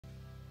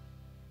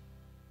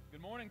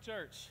Good morning,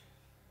 church.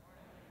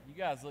 You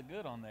guys look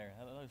good on there.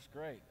 That looks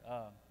great.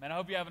 Man, I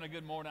hope you're having a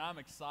good morning. I'm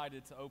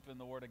excited to open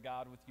the Word of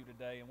God with you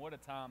today, and what a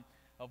time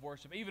of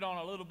worship. Even on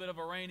a little bit of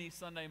a rainy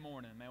Sunday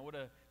morning, man, what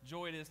a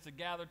joy it is to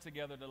gather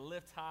together to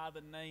lift high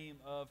the name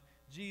of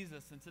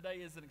Jesus. And today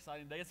is an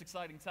exciting day. It's an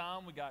exciting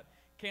time. We got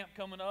camp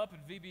coming up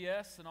and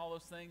VBS and all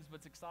those things, but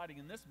it's exciting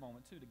in this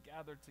moment, too, to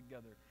gather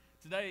together.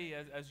 Today,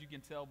 as you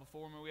can tell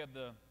before me, we have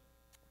the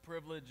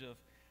privilege of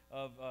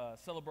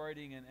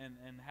celebrating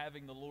and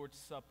having the Lord's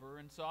Supper.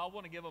 And so I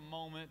want to give a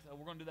moment.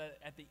 We're going to do that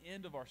at the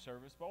end of our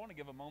service, but I want to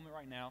give a moment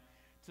right now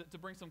to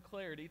bring some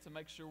clarity, to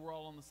make sure we're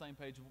all on the same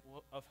page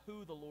of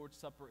who the Lord's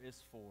Supper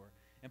is for.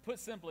 And put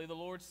simply, the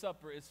Lord's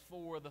Supper is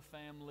for the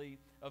family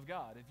of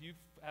God. If you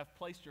have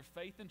placed your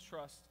faith and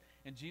trust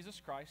in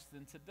Jesus Christ,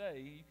 then today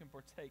you can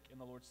partake in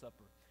the Lord's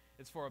Supper.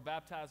 It's for a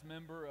baptized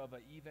member of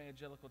an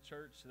evangelical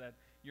church, that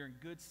you're in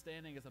good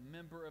standing as a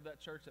member of that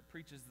church that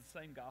preaches the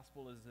same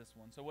gospel as this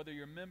one. So whether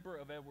you're a member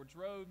of Edwards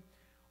Road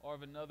or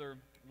of another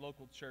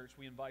local church,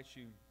 we invite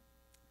you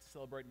to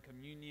celebrate in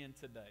communion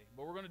today.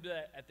 But we're going to do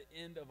that at the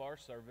end of our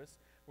service.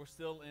 We're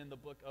still in the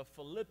book of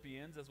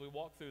Philippians as we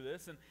walk through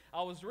this. And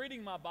I was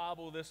reading my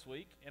Bible this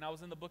week, and I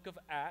was in the book of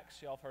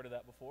Acts. Y'all have heard of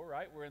that before,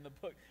 right? I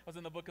was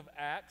in the book of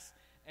Acts.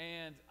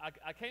 And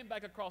I came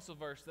back across a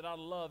verse that I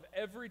love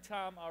every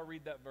time I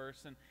read that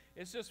verse. And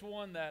it's just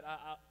one that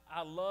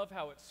I love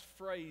how it's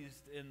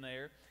phrased in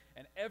there.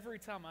 And every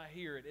time I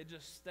hear it, it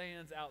just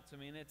stands out to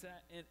me. And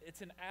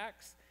it's in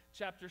Acts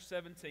chapter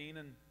 17.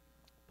 And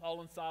Paul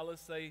and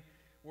Silas, they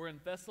were in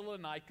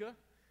Thessalonica.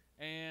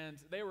 And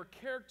they were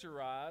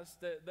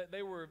characterized, that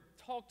they were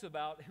talked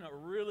about in a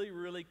really,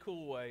 really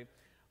cool way.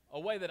 A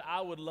way that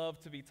I would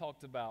love to be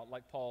talked about,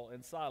 like Paul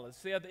and Silas.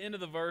 See, at the end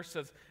of the verse,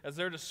 as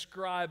they're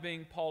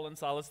describing Paul and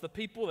Silas, the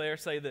people there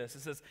say this.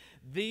 It says,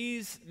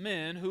 "These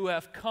men who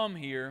have come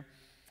here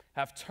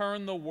have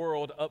turned the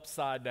world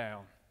upside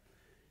down."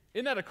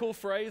 Isn't that a cool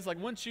phrase? Like,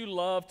 wouldn't you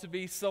love to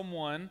be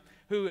someone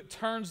who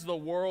turns the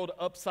world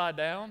upside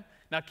down?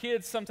 Now,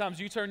 kids, sometimes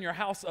you turn your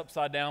house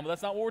upside down, but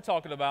that's not what we're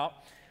talking about.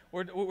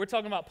 We're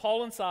talking about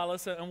Paul and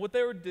Silas and what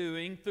they were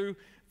doing through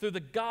the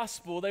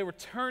gospel. They were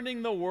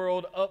turning the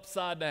world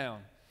upside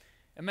down.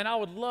 And man, I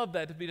would love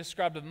that to be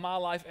described of my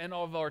life and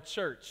of our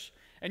church.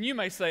 And you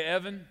may say,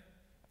 Evan,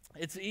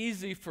 it's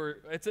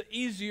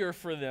easier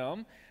for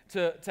them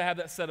to have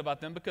that said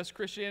about them because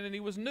Christianity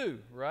was new,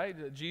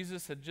 right?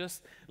 Jesus had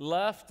just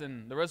left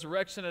and the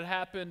resurrection had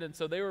happened, and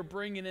so they were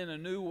bringing in a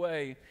new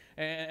way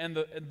and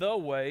the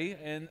way,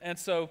 and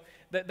so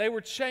that they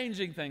were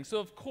changing things. So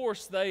of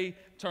course they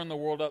turned the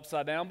world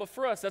upside down, but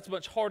for us that's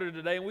much harder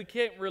today, and we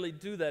can't really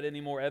do that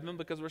anymore, Edmund,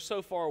 because we're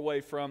so far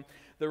away from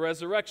the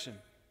resurrection.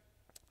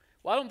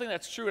 Well, I don't think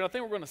that's true, and I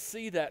think we're going to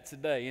see that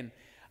today. And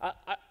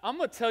I'm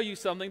going to tell you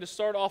something to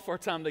start off our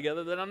time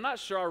together that I'm not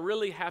sure I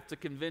really have to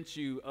convince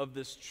you of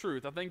this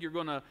truth. I think you're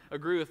going to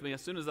agree with me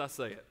as soon as I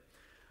say it.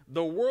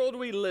 The world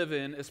we live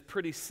in is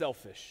pretty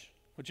selfish.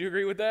 Would you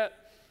agree with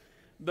that?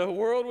 The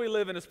world we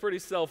live in is pretty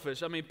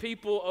selfish. I mean,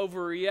 people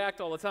overreact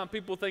all the time.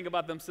 People think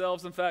about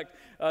themselves. In fact,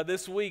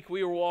 this week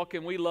we were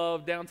walking. We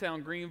love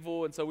downtown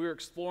Greenville, and so we were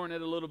exploring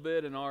it a little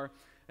bit in our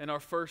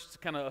first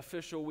kind of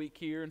official week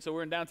here. And so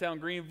we're in downtown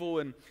Greenville,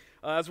 and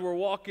as we're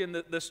walking,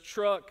 this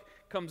truck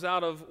comes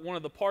out of one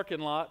of the parking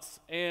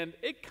lots, and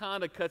it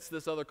kind of cuts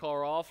this other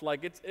car off.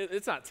 Like,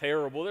 it's not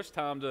terrible. There's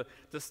time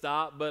to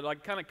stop, but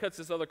like kind of cuts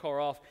this other car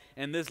off,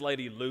 and this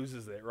lady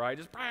loses it, right?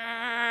 Just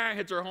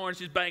hits her horn.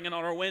 She's banging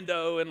on her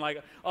window and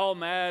like all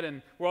mad,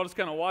 and we're all just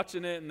kind of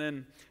watching it, and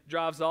then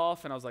drives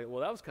off. And I was like,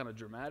 well, that was kind of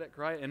dramatic,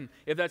 right? And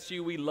if that's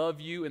you, we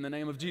love you in the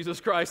name of Jesus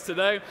Christ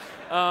today.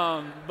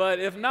 But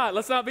if not,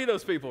 let's not be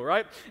those people,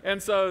 right?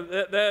 And so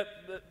that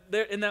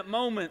in that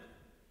moment,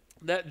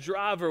 that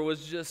driver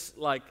was just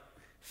like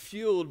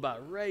fueled by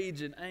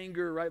rage and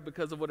anger, right,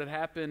 because of what had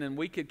happened. And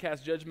we could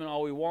cast judgment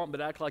all we want,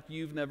 but act like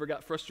you've never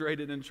got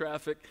frustrated in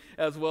traffic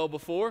as well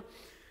before.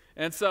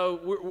 And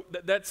so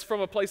that's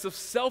from a place of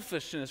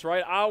selfishness,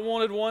 right? I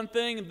wanted one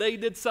thing, they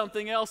did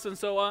something else, and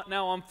so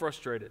now I'm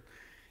frustrated.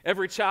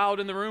 Every child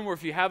in the room, or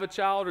if you have a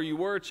child, or you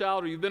were a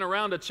child, or you've been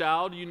around a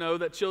child, you know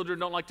that children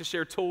don't like to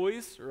share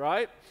toys,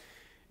 right?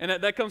 And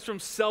that comes from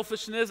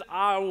selfishness.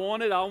 I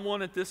want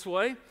it this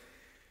way.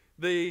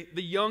 The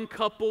young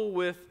couple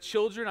with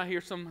children, I hear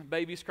some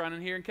babies crying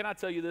in here, and can I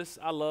tell you this?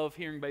 I love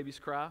hearing babies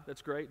cry.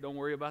 That's great. Don't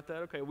worry about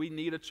that. Okay, we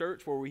need a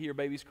church where we hear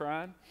babies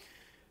crying.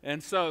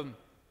 And so,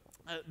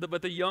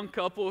 but the young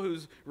couple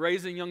who's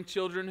raising young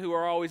children who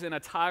are always in a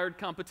tired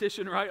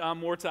competition, right? I'm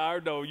more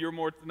tired. No, you're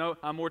more. No,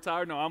 I'm more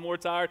tired. No, I'm more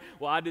tired.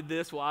 Well, I did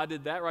this. Well, I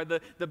did that, right?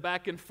 The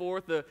back and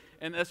forth,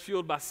 and that's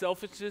fueled by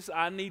selfishness.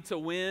 I need to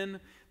win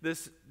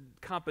this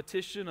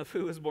competition of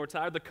who is more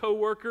tired. The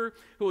coworker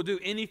who will do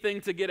anything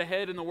to get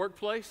ahead in the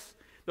workplace.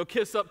 They'll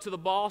kiss up to the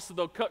boss, or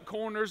they'll cut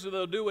corners, or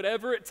they'll do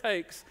whatever it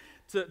takes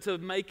to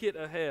make it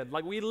ahead.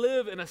 Like, we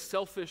live in a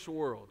selfish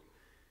world.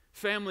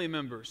 Family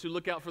members who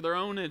look out for their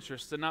own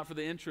interests and not for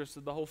the interests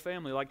of the whole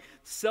family. Like,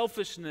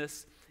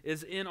 selfishness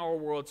is in our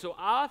world. So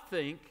I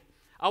think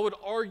I would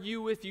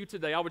argue with you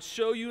today, I would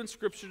show you in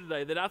Scripture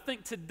today that I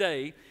think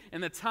today,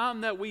 in the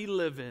time that we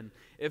live in,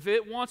 if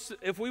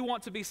we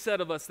want to be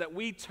said of us that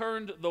we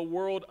turned the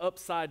world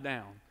upside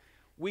down,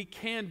 we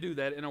can do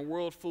that in a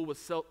world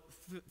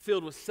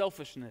filled with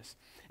selfishness.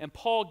 And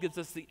Paul gives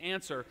us the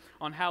answer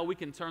on how we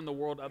can turn the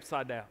world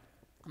upside down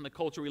in the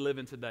culture we live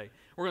in today.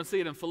 We're going to see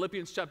it in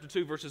Philippians chapter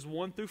 2, verses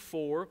 1 through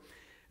 4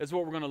 is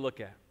what we're going to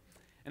look at.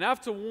 And I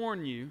have to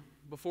warn you,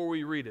 before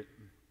we read it,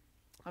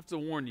 I have to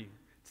warn you,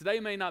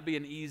 today may not be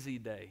an easy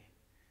day.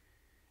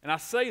 And I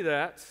say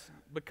that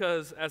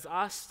because as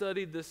I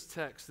studied this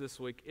text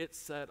this week, it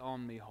sat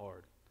on me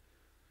hard.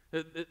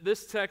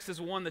 This text is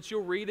one that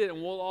you'll read it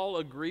and we'll all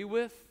agree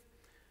with,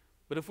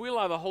 but if we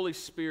allow the Holy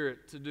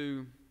Spirit to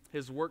do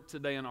His work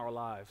today in our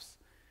lives,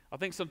 I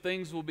think some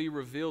things will be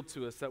revealed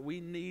to us that we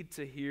need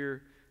to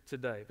hear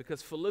today,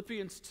 because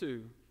Philippians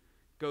 2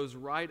 goes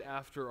right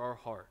after our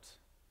heart.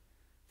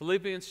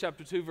 Philippians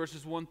chapter 2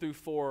 verses 1 through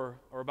 4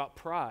 are about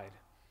pride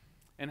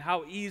and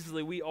how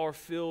easily we are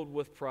filled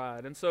with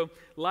pride. And so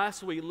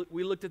last week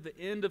we looked at the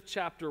end of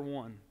chapter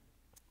 1.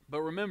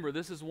 But remember,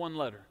 this is one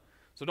letter.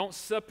 So don't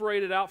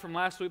separate it out from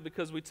last week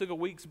because we took a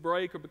week's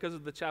break or because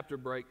of the chapter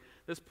break.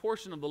 This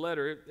portion of the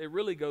letter, it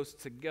really goes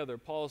together.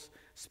 Paul's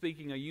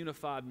speaking a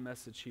unified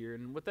message here.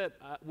 And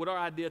what our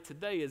idea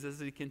today is, as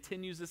he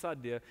continues this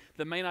idea,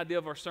 the main idea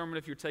of our sermon,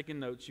 if you're taking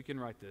notes, you can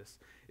write this,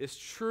 is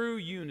true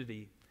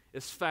unity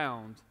is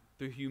found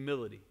through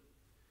humility.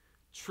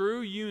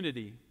 True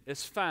unity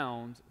is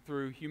found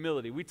through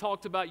humility. We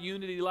talked about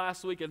unity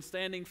last week and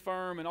standing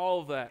firm and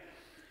all of that.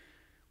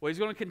 Well, he's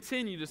going to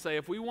continue to say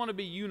if we want to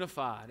be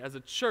unified as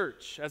a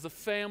church, as a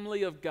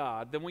family of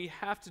God, then we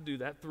have to do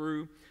that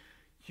through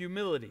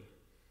humility.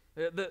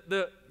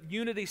 The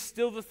unity is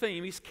still the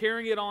theme. He's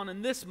carrying it on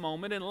in this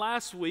moment. And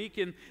last week,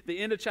 in the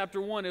end of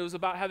chapter 1, it was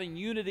about having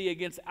unity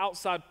against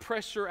outside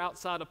pressure,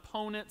 outside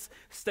opponents,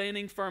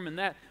 standing firm in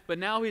that. But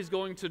now he's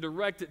going to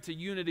direct it to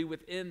unity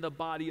within the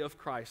body of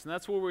Christ. And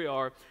that's where we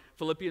are,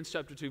 Philippians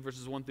chapter 2,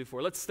 verses 1 through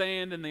 4. Let's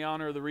stand in the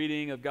honor of the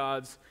reading of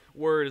God's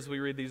word as we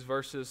read these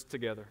verses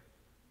together.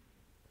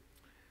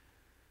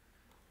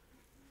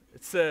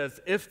 It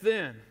says, "If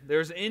then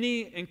there's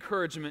any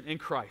encouragement in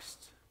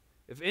Christ,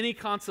 if any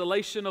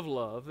consolation of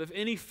love, if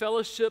any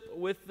fellowship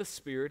with the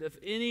Spirit, if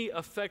any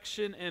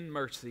affection and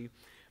mercy,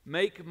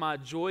 make my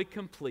joy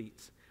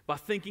complete by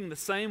thinking the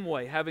same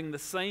way, having the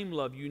same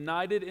love,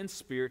 united in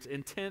spirit,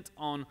 intent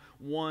on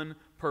one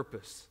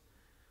purpose.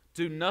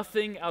 Do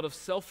nothing out of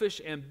selfish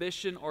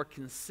ambition or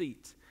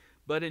conceit,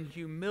 but in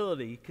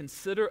humility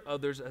consider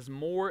others as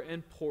more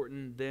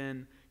important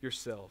than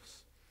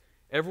yourselves.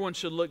 Everyone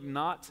should look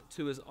not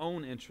to his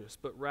own interests,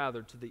 but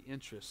rather to the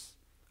interests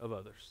of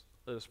others."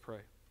 Let us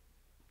pray.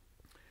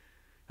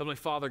 Heavenly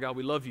Father, God,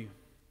 we love you.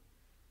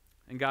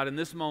 And God, in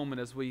this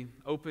moment as we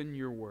open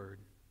your word,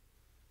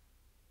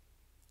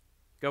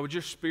 God, would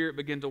your Spirit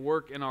begin to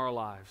work in our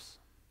lives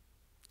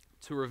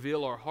to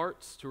reveal our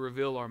hearts, to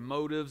reveal our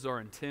motives,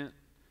 our intent.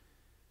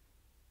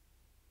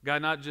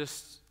 God, not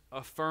just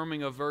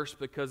affirming a verse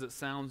because it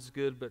sounds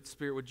good, but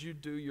Spirit, would you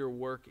do your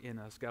work in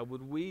us? God,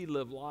 would we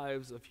live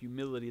lives of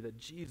humility that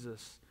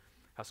Jesus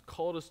has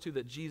called us to,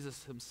 that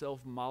Jesus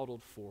himself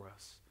modeled for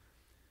us?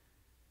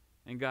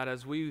 And God,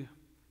 as we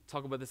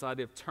talk about this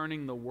idea of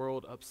turning the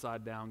world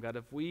upside down, God,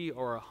 if we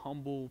are a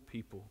humble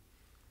people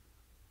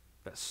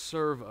that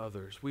serve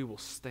others, we will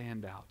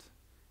stand out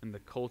in the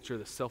culture,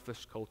 the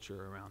selfish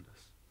culture around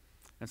us.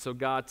 And so,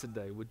 God,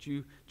 today, would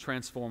you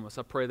transform us?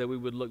 I pray that we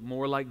would look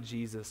more like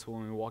Jesus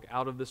when we walk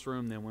out of this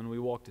room than when we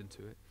walked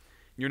into it.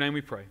 In your name we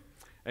pray.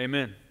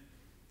 Amen.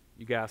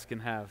 You guys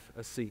can have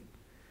a seat.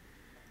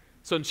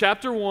 So in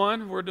chapter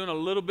 1, we're doing a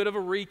little bit of a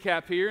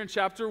recap here. In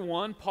chapter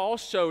 1, Paul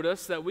showed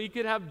us that we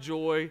could have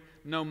joy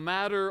no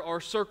matter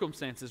our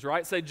circumstances,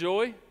 right? Say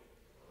joy.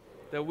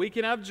 That we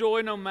can have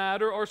joy no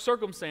matter our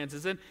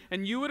circumstances.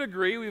 And you would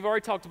agree, we've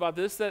already talked about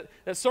this, that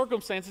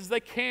circumstances, they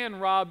can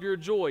rob your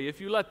joy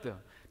if you let them.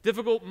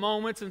 Difficult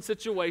moments and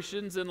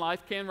situations in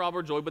life can rob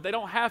our joy, but they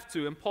don't have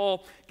to, and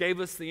Paul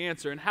gave us the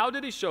answer. And how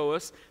did he show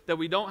us that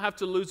we don't have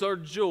to lose our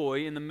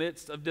joy in the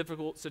midst of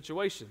difficult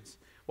situations?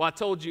 Well, I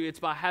told you it's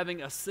by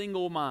having a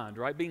single mind,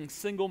 right? Being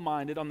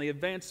single-minded on the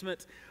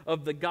advancement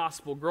of the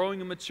gospel, growing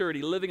in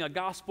maturity, living a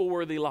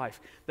gospel-worthy life.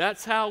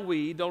 That's how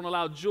we don't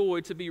allow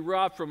joy to be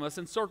robbed from us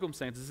in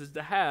circumstances, is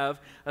to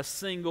have a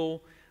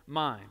single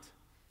mind.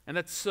 And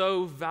that's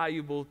so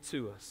valuable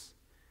to us.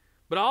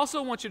 But I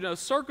also want you to know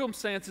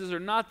circumstances are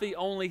not the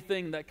only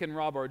thing that can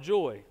rob our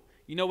joy.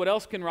 You know what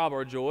else can rob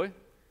our joy?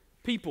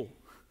 People,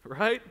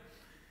 right?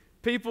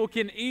 People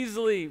can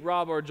easily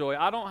rob our joy.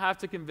 I don't have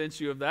to convince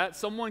you of that.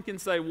 Someone can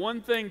say one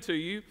thing to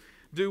you,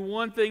 do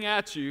one thing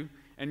at you,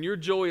 and your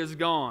joy is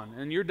gone,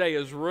 and your day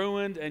is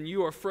ruined, and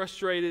you are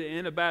frustrated and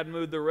in a bad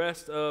mood the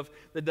rest of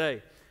the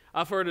day.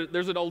 I've heard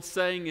there's an old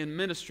saying in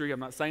ministry.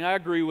 I'm not saying I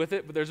agree with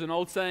it, but there's an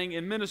old saying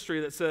in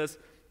ministry that says,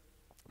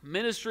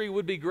 ministry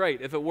would be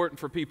great if it weren't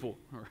for people,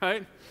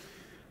 right?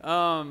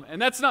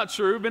 And that's not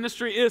true.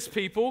 Ministry is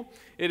people.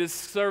 It is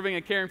serving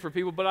and caring for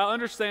people. But I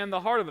understand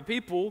the heart of it.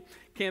 People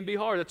can be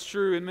hard. That's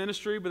true in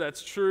ministry, but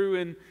that's true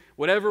in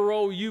whatever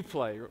role you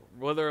play,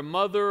 whether a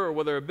mother or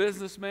whether a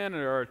businessman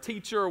or a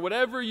teacher or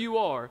whatever you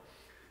are.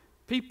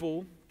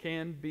 People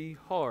can be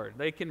hard.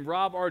 They can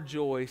rob our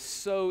joy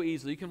so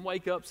easily. You can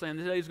wake up saying,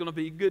 today's going to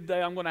be a good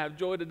day. I'm going to have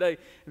joy today.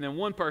 And then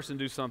one person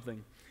do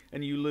something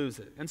and you lose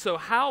it. And so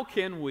how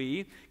can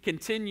we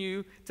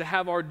continue to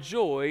have our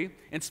joy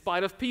in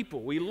spite of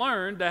people? We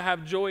learned to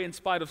have joy in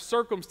spite of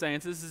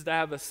circumstances is to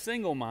have a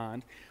single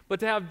mind. But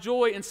to have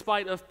joy in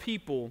spite of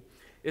people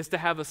is to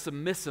have a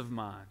submissive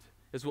mind,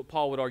 is what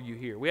Paul would argue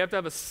here. We have to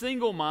have a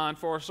single mind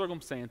for our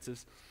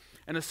circumstances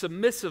and a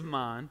submissive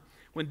mind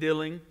when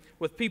dealing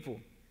with people.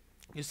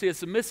 You see, a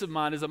submissive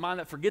mind is a mind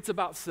that forgets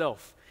about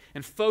self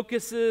and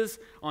focuses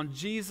on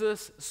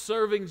Jesus,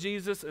 serving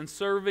Jesus, and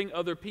serving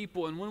other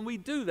people. And when we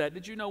do that,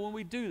 did you know when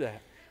we do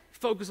that,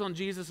 focus on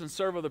Jesus and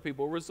serve other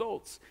people, it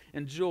results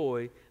in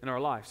joy in our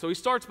life. So he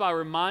starts by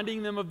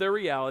reminding them of their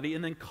reality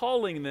and then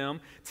calling them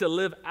to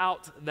live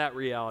out that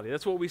reality.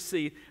 That's what we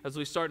see as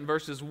we start in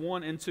verses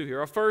 1 and 2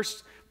 here. Our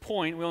first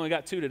point, we only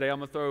got 2 today. I'm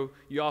going to throw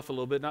you off a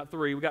little bit, not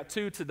 3. We got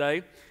 2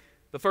 today.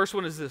 The first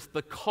one is this,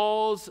 the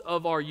cause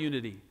of our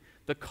unity.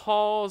 The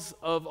cause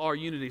of our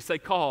unity. Say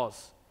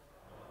cause.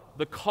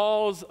 The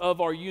cause of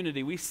our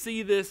unity. We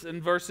see this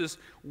in verses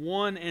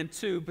 1 and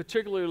 2,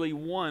 particularly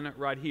 1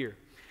 right here.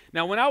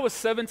 Now, when I was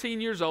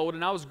 17 years old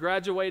and I was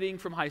graduating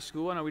from high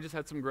school, I know we just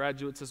had some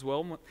graduates as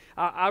well,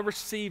 I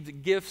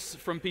received gifts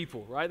from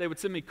people, right? They would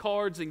send me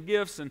cards and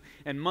gifts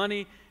and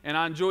money, and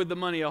I enjoyed the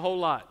money a whole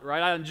lot,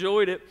 right? I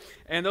enjoyed it,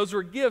 and those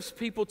were gifts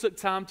people took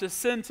time to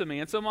send to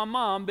me. And so my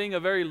mom, being a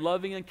very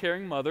loving and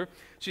caring mother,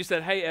 she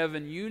said, hey,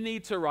 Evan, you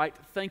need to write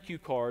thank you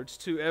cards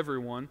to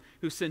everyone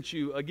who sent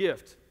you a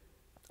gift.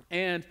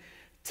 And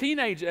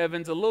teenage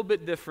Evan's a little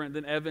bit different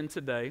than Evan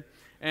today,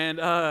 and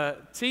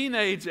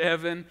teenage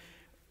Evan,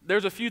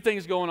 there's a few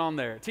things going on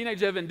there.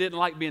 Teenage Evan didn't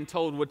like being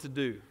told what to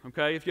do,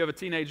 okay? If you have a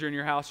teenager in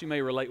your house, you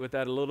may relate with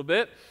that a little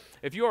bit.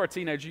 If you are a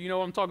teenager, you know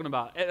what I'm talking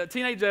about.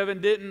 Teenage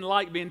Evan didn't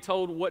like being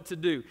told what to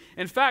do.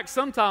 In fact,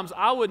 sometimes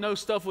I would know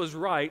stuff was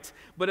right,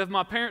 but if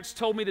my parents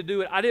told me to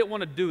do it, I didn't want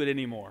to do it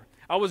anymore.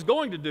 I was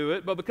going to do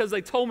it, but because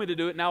they told me to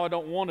do it, now I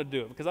don't want to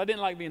do it because I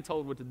didn't like being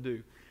told what to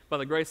do. By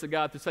the grace of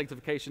God, through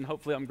sanctification,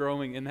 hopefully I'm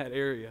growing in that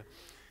area.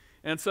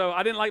 And so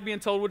I didn't like being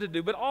told what to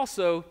do, but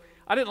also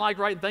I didn't like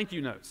writing thank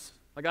you notes.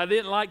 Like I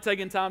didn't like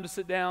taking time to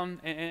sit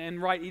down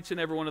and write each and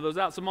every one of those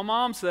out. So my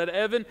mom said,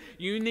 Evan,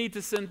 you need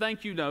to send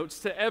thank you notes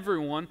to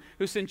everyone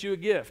who sent you a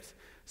gift.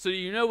 So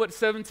you know what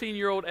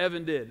 17-year-old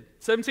Evan did?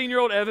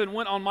 17-year-old Evan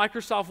went on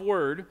Microsoft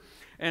Word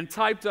and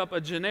typed up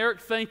a generic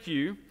thank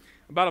you,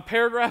 about a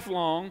paragraph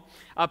long.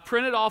 I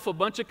printed off a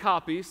bunch of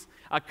copies.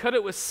 I cut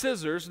it with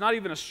scissors, not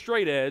even a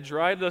straight edge,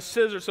 right? The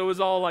scissors, so it was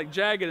all like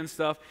jagged and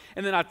stuff.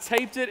 And then I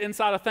taped it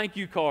inside of thank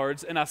you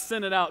cards, and I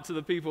sent it out to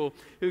the people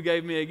who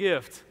gave me a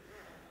gift.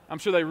 I'm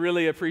sure they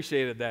really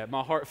appreciated that.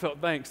 My heartfelt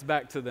thanks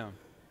back to them.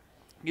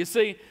 You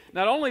see,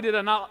 not only did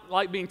I not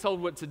like being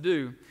told what to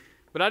do,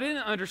 but I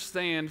didn't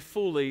understand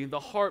fully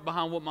the heart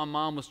behind what my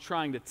mom was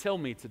trying to tell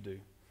me to do.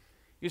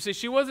 You see,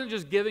 she wasn't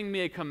just giving me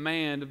a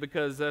command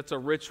because that's a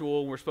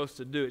ritual and we're supposed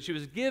to do it. She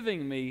was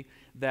giving me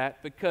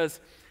that because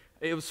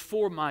it was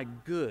for my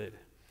good.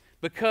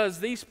 Because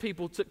these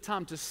people took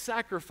time to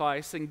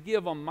sacrifice and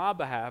give on my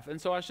behalf,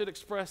 and so I should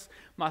express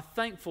my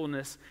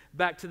thankfulness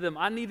back to them.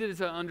 I needed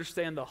to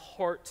understand the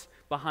heart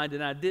behind it,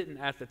 and I didn't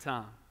at the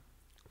time.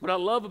 What I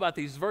love about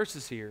these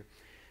verses here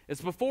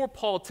is before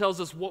Paul tells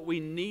us what we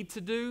need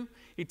to do,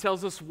 he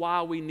tells us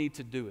why we need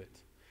to do it.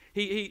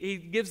 He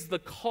gives the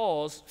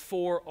cause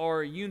for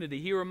our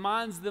unity. He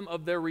reminds them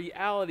of their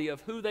reality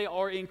of who they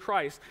are in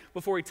Christ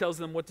before he tells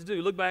them what to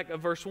do. Look back at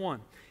verse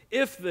 1.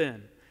 If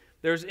then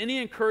there's any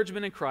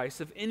encouragement in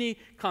Christ, if any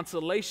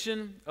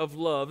consolation of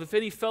love, if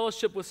any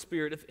fellowship with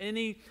Spirit, if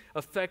any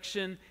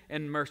affection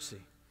and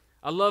mercy.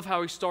 I love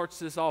how he starts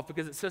this off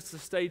because it sets the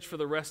stage for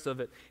the rest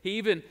of it. He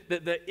even,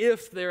 the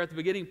if there at the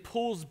beginning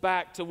pulls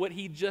back to what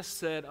he just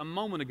said a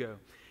moment ago.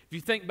 If you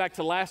think back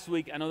to last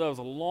week, I know that was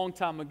a long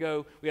time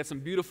ago. We had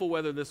some beautiful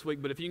weather this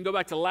week, but if you can go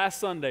back to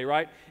last Sunday,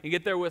 right, and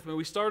get there with me,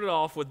 we started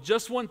off with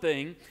just one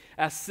thing.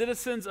 As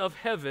citizens of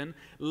heaven,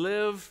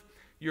 live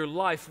your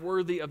life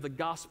worthy of the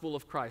gospel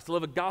of Christ.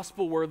 Live a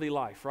gospel-worthy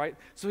life, right?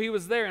 So he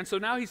was there, and so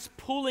now he's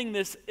pulling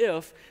this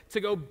if to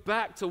go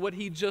back to what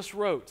he just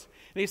wrote.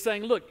 And he's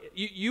saying, look,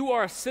 you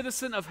are a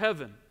citizen of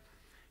heaven.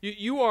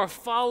 You are a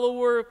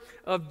follower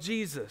of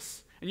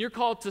Jesus. And you're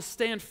called to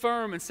stand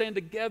firm and stand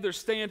together,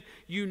 stand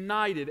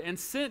united. And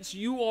since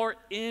you are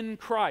in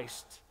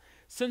Christ,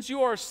 since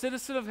you are a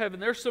citizen of heaven,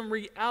 there's some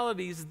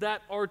realities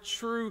that are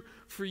true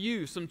for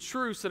you, some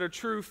truths that are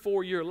true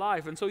for your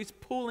life. And so he's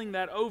pulling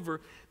that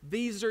over.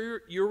 These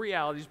are your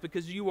realities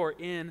because you are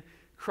in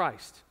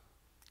Christ.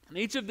 And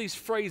each of these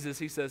phrases,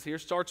 he says here,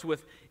 starts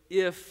with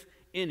if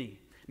any.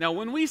 Now,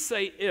 when we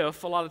say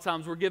if, a lot of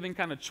times we're giving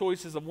kind of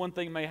choices of one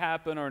thing may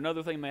happen or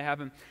another thing may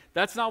happen.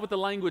 That's not what the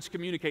language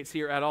communicates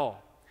here at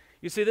all.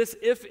 You see, this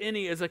if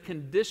any is a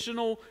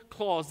conditional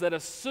clause that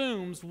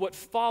assumes what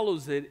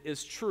follows it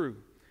is true,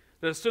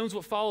 that assumes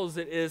what follows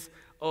it is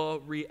a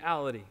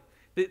reality.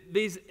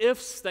 These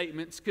if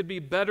statements could be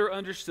better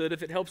understood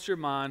if it helps your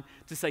mind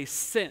to say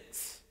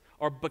since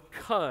or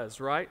because,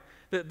 right?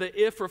 The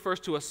if refers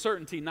to a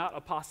certainty, not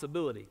a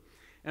possibility.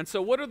 And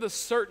so what are the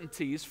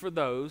certainties for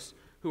those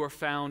who are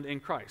found in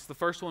Christ? The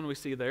first one we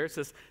see there, it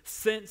says,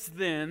 since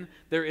then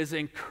there is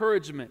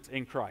encouragement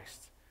in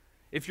Christ.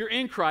 If you're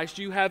in Christ,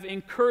 you have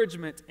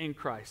encouragement in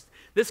Christ.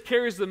 This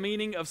carries the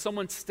meaning of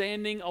someone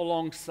standing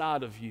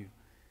alongside of you.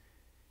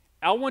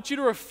 I want you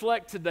to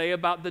reflect today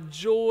about the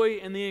joy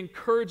and the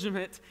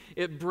encouragement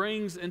it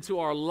brings into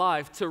our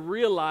life to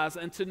realize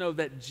and to know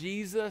that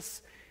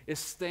Jesus is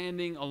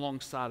standing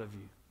alongside of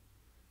you.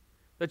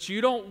 That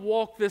you don't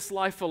walk this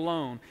life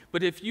alone,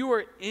 but if you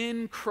are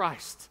in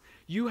Christ,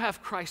 you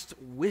have Christ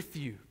with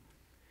you.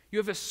 You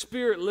have a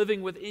Spirit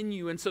living within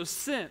you. And so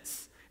if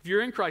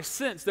you're in Christ,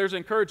 since there's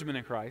encouragement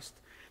in Christ.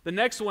 The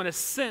next one is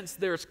since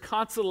there's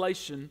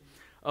consolation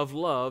of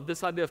love.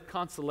 This idea of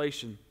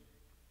consolation,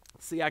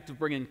 it's the act of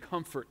bringing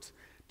comfort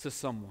to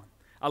someone.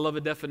 I love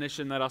a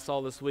definition that I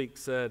saw this week,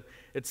 said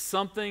it's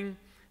something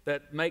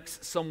that makes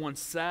someone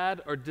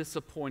sad or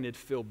disappointed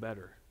feel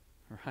better,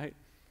 right?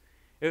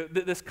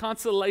 This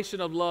consolation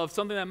of love,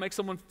 something that makes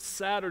someone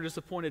sad or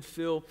disappointed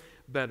feel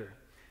better.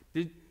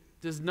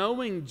 Does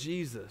knowing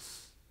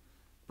Jesus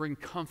bring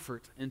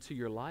comfort into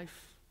your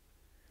life?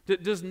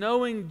 Does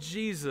knowing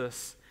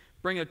Jesus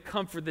bring a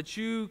comfort that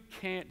you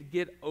can't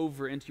get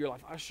over into your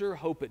life? I sure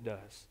hope it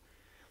does.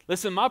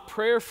 Listen, my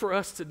prayer for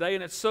us today,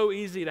 and it's so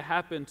easy to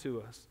happen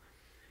to us,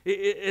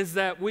 is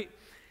that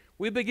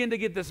we begin to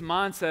get this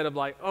mindset of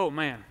like, oh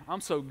man,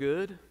 I'm so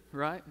good,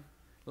 right?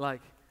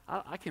 Like,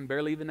 I can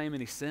barely even name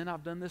any sin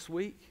I've done this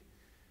week,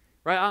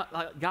 right?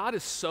 God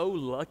is so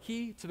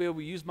lucky to be able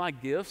to use my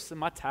gifts and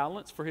my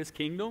talents for His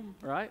kingdom,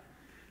 right?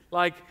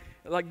 Like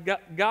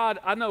God,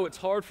 I know it's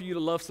hard for you to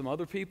love some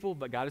other people,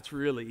 but God, it's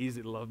really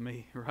easy to love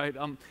me, right?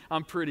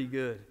 I'm pretty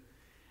good.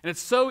 And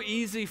it's so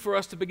easy for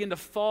us to begin to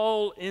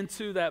fall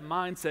into that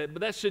mindset, but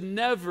that should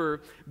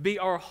never be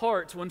our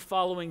heart when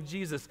following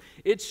Jesus.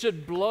 It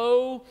should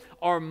blow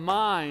our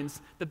minds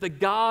that the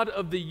God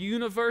of the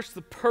universe,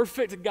 the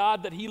perfect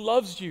God, that He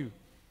loves you.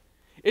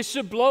 It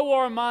should blow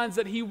our minds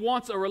that He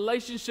wants a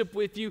relationship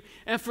with you,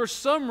 and for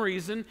some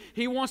reason,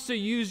 He wants to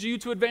use you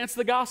to advance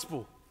the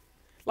gospel.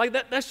 Like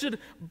that should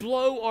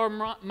blow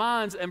our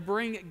minds and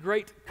bring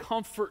great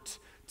comfort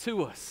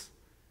to us.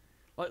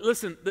 Like,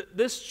 listen,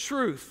 this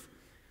truth,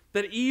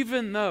 that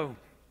even though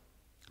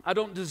I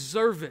don't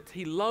deserve it,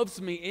 He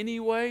loves me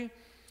anyway,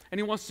 and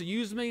He wants to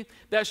use me,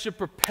 that should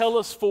propel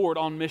us forward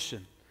on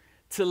mission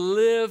to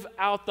live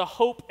out the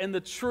hope and the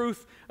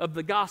truth of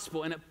the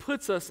gospel. And it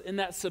puts us in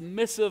that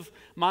submissive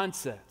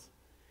mindset.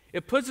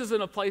 It puts us in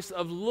a place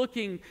of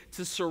looking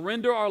to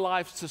surrender our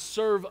lives to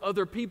serve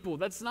other people.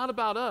 That's not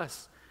about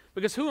us,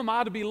 because who am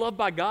I to be loved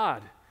by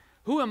God?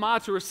 Who am I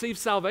to receive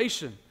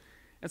salvation?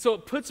 And so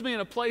it puts me in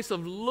a place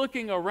of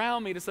looking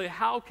around me to say,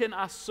 how can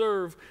I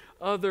serve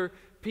other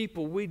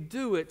people? We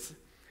do it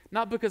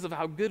not because of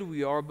how good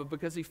we are, but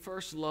because He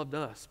first loved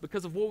us.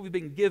 Because of what we've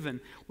been given,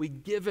 we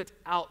give it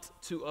out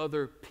to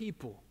other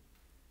people.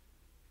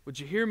 Would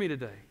you hear me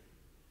today?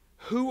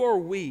 Who are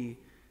we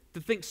to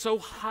think so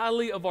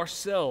highly of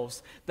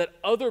ourselves that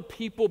other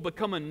people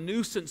become a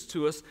nuisance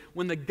to us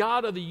when the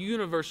God of the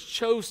universe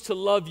chose to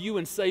love you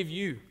and save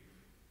you?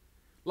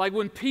 Like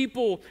when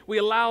people, we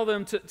allow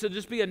them to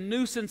just be a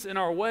nuisance in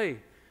our way,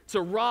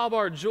 to rob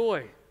our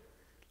joy.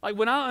 Like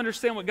when I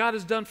understand what God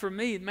has done for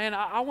me, man,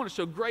 I want to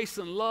show grace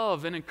and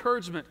love and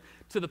encouragement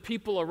to the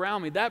people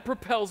around me. That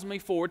propels me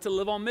forward to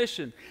live on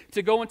mission,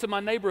 to go into my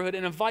neighborhood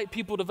and invite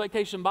people to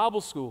Vacation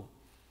Bible School,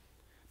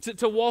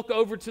 to walk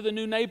over to the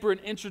new neighbor and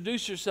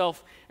introduce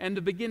yourself and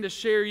to begin to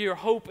share your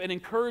hope and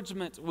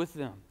encouragement with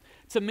them,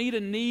 to meet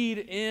a need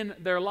in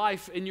their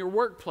life in your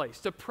workplace,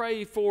 to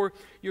pray for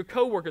your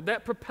coworker.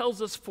 That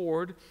propels us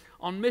forward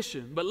on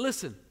mission. But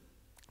listen,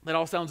 that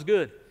all sounds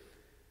good,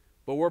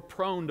 but we're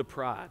prone to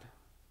pride.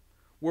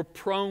 We're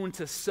prone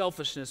to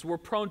selfishness. We're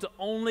prone to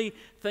only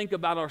think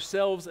about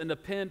ourselves and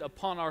depend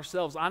upon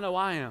ourselves. I know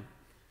I am.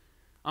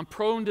 I'm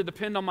prone to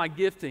depend on my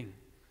gifting.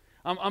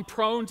 I'm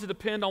prone to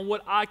depend on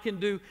what I can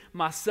do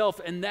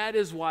myself. And that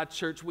is why,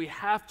 church, we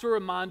have to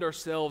remind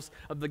ourselves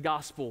of the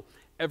gospel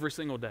every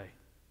single day.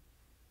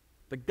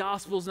 The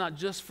gospel is not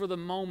just for the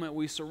moment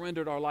we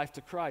surrendered our life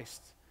to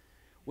Christ.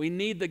 We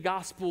need the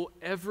gospel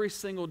every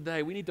single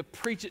day. We need to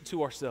preach it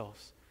to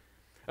ourselves.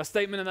 A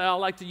statement that I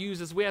like to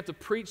use is we have to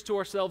preach to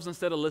ourselves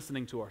instead of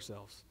listening to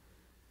ourselves.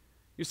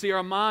 You see,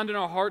 our mind and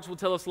our hearts will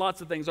tell us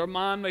lots of things. Our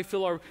mind may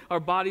fill our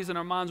bodies and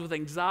our minds with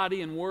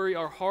anxiety and worry.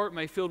 Our heart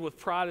may be filled with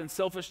pride and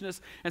selfishness.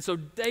 And so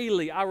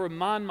daily I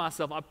remind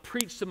myself, I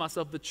preach to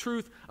myself the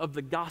truth of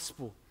the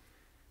gospel,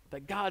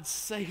 that God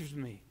saved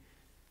me.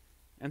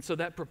 And so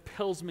that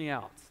propels me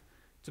out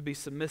to be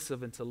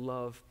submissive and to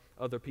love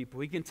other people.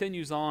 He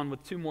continues on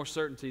with two more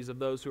certainties of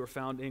those who are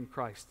found in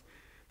Christ.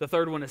 The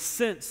third one is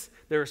since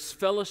there is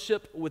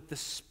fellowship with the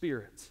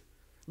Spirit.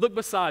 Look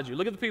beside you.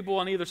 Look at the people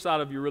on either side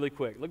of you really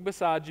quick. Look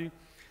beside you.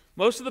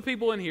 Most of the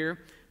people in here,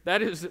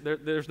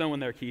 there's no one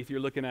there, Keith.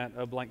 You're looking at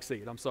a blank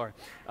seat. I'm sorry.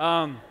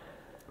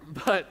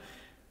 But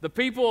the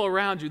people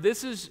around you,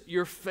 this is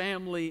your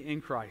family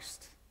in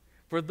Christ.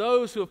 For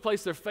those who have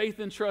placed their faith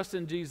and trust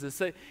in Jesus,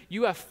 say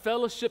you have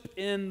fellowship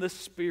in the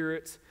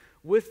Spirit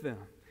with them.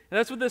 And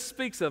that's what this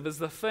speaks of, is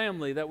the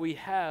family that we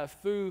have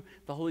through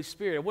the Holy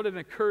Spirit. What an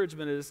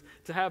encouragement it is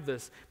to have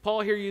this. Paul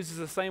here uses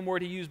the same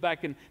word he used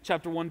back in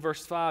chapter 1,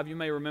 verse 5. You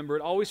may remember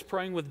it. Always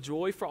praying with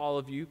joy for all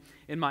of you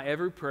in my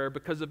every prayer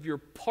because of your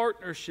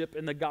partnership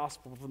in the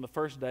gospel from the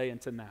first day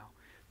until now.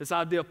 This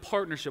idea of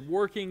partnership,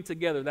 working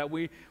together, that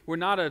we're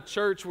not a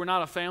church, we're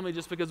not a family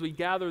just because we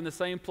gather in the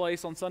same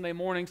place on Sunday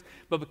mornings,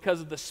 but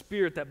because of the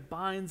Spirit that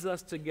binds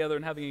us together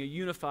and having a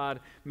unified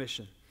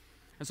mission.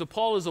 And so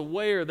Paul is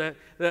aware that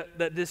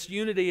this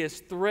unity is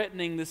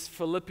threatening this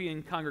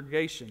Philippian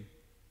congregation.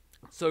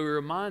 So he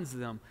reminds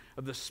them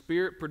of the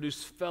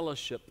Spirit-produced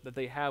fellowship that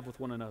they have with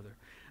one another.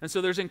 And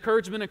so there's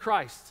encouragement in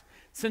Christ.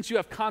 Since you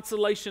have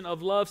consolation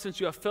of love,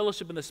 since you have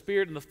fellowship in the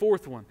Spirit, and the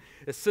fourth one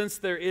is since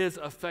there is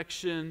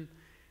affection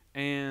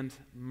and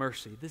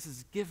mercy. This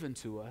is given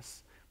to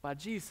us by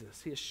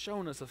Jesus. He has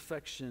shown us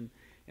affection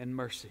and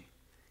mercy.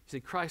 You see,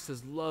 Christ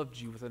has loved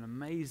you with an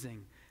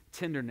amazing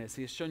tenderness.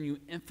 He has shown you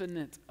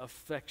infinite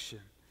affection.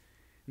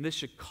 And this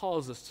should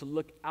cause us to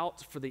look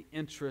out for the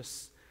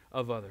interests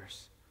of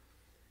others.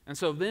 And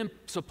so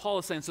Paul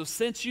is saying, so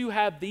since you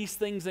have these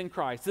things in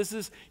Christ, this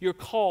is your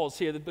cause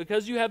here, that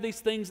because you have these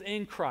things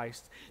in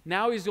Christ,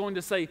 now he's going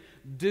to say,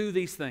 do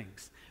these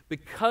things.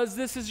 Because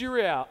this is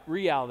your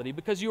reality,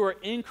 because you are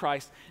in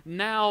Christ,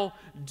 now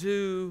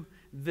do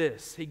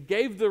this. He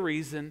gave the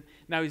reason,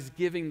 now he's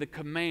giving the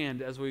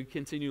command as we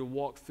continue to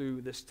walk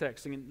through this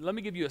text. And let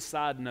me give you a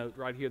side note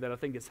right here that I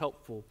think is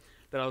helpful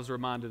that I was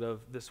reminded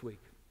of this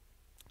week.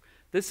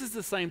 This is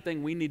the same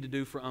thing we need to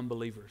do for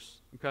unbelievers,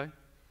 okay?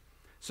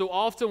 So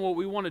often what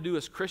we want to do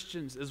as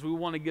Christians is we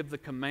want to give the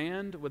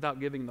command without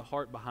giving the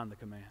heart behind the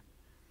command.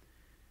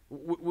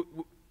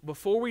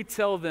 Before we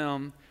tell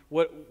them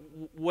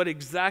what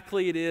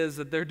exactly it is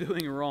that they're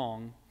doing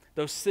wrong,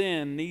 though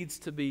sin needs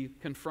to be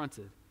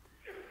confronted,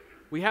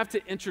 we have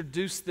to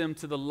introduce them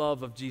to the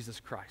love of Jesus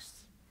Christ.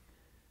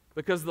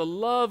 Because the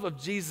love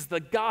of Jesus, the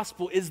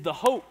gospel, is the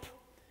hope.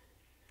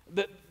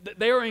 That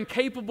they are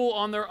incapable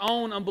on their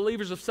own,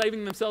 unbelievers, of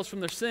saving themselves from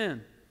their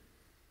sin.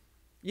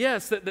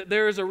 Yes, that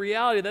there is a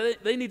reality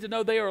that they need to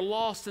know they are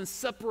lost and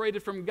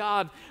separated from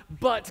God,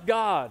 but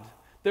God.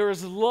 There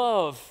is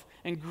love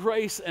and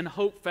grace and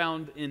hope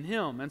found in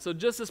Him. And so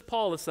just as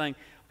Paul is saying,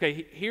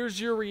 okay, here's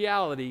your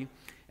reality,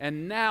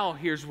 and now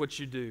here's what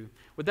you do.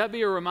 Would that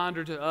be a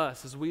reminder to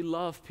us as we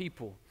love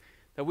people,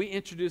 that we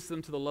introduce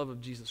them to the love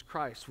of Jesus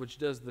Christ, which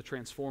does the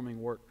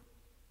transforming work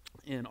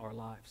in our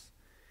lives.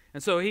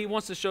 And so he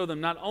wants to show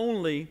them not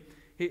only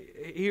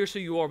here's who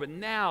you are, but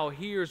now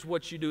here's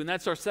what you do. And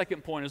that's our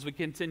second point as we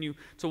continue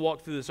to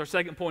walk through this. Our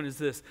second point is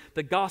this: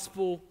 the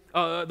gospel,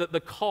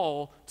 the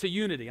call to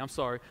unity.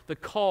 The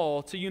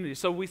call to unity.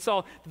 So we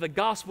saw that the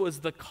gospel is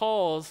the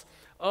cause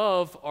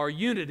of our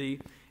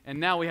unity, and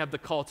now we have the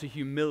call to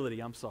humility.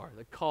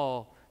 The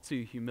call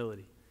to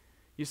humility.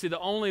 You see, the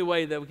only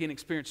way that we can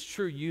experience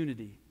true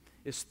unity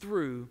is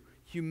through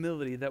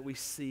humility that we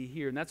see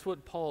here. And that's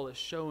what Paul is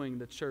showing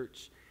the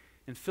church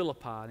in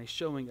Philippi, and he's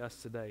showing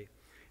us today.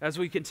 As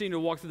we continue to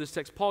walk through this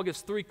text, Paul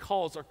gives 3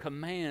 calls or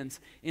commands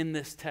in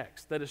this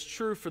text that is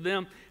true for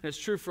them and it's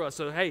true for us.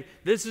 So, hey,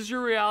 this is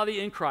your reality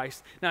in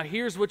Christ. Now,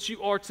 here's what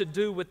you are to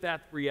do with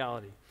that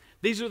reality.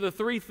 These are the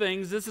 3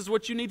 things. This is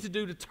what you need to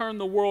do to turn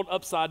the world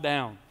upside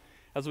down,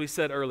 as we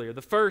said earlier.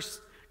 The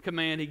first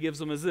command he gives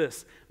them is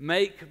this: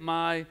 make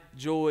my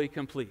joy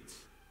complete.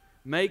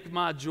 Make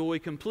my joy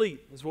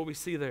complete is what we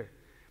see there.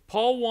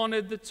 Paul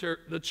wanted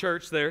the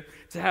church there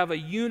to have a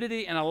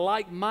unity and a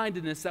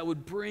like-mindedness that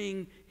would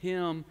bring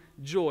him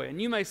joy. And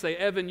you may say,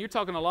 Evan, you're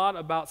talking a lot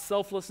about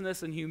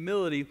selflessness and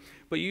humility,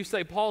 but you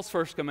say Paul's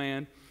first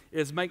command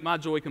is make my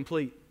joy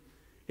complete.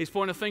 He's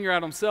pointing a finger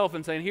at himself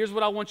and saying, here's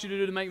what I want you to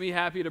do to make me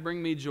happy, to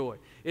bring me joy.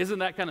 Isn't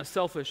that kind of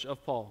selfish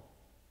of Paul?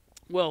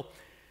 Well,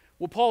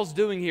 what Paul's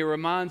doing here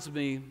reminds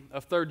me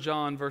of 3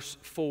 John verse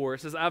 4.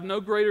 It says, I have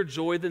no greater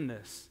joy than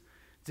this,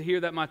 to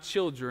hear that my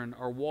children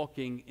are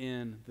walking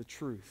in the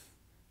truth,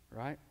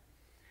 right?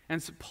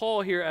 And so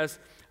Paul here, as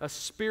a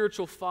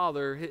spiritual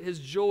father, his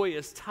joy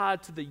is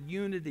tied to the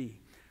unity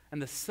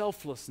and the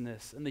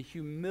selflessness and the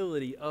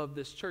humility of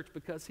this church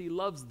because he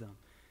loves them.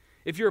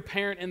 If you're a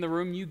parent in the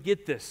room, you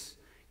get this.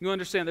 You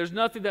understand there's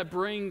nothing that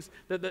brings,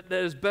 that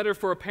is better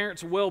for a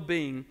parent's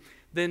well-being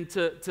than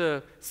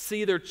to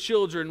see their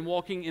children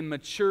walking in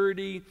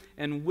maturity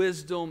and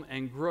wisdom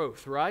and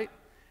growth, right?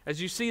 As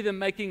you see them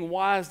making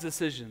wise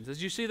decisions,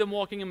 as you see them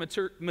walking in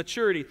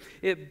maturity,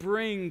 it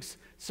brings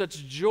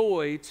such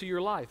joy to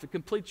your life. It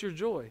completes your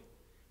joy,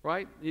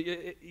 right?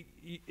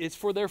 It's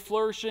for their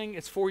flourishing,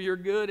 it's for your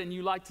good, and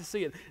you like to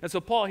see it. And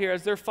so Paul here,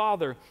 as their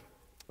father,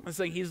 is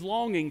saying he's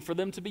longing for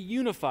them to be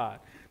unified,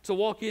 to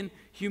walk in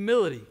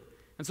humility.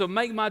 And so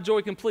make my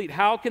joy complete.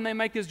 How can they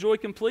make his joy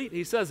complete?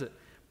 He says it,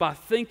 by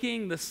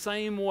thinking the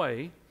same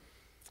way,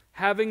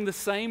 having the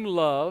same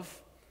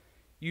love,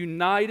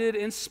 united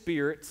in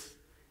spirit,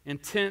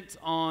 intent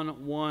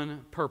on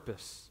one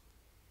purpose.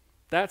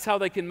 That's how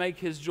they can make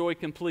His joy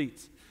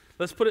complete.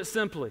 Let's put it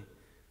simply.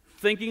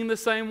 Thinking the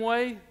same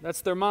way, that's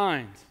their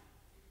mind,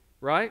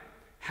 right?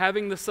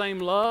 Having the same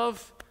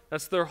love,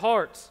 that's their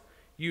heart.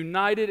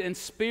 United in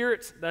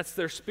spirit, that's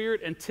their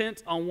spirit.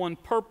 Intent on one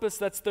purpose,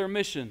 that's their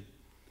mission.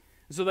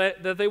 So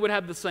that they would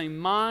have the same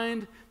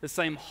mind, the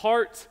same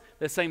heart,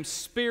 the same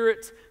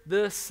spirit,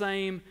 the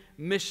same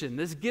mission.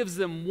 This gives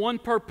them one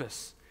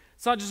purpose.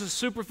 It's not just a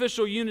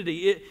superficial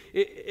unity.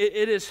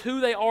 It is who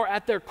they are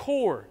at their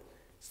core.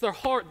 It's their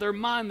heart, their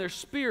mind, their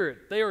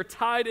spirit. They are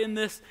tied in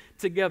this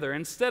together.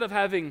 Instead of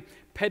having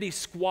petty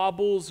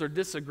squabbles or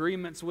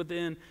disagreements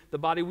within the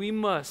body, we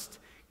must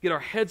get our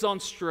heads on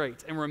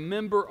straight and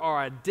remember our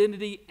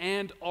identity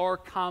and our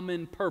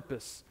common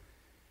purpose.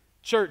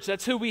 Church,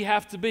 that's who we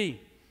have to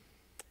be.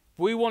 If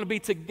we want to be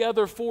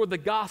together for the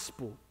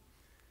gospel,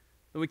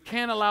 then we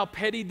can't allow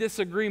petty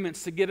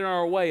disagreements to get in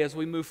our way as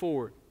we move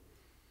forward.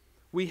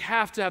 We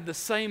have to have the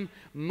same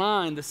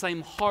mind, the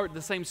same heart,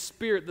 the same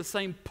spirit, the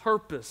same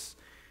purpose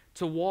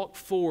to walk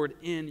forward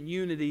in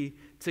unity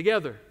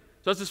together.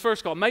 So that's His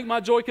first call. Make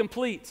my joy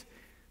complete.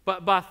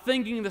 But by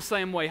thinking the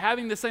same way,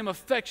 having the same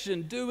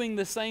affection, doing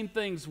the same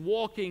things,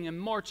 walking and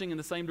marching in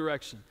the same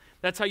direction.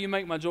 That's how you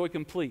make my joy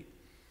complete.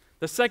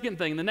 The second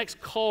thing, the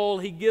next call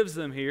He gives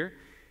them here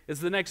is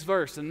the next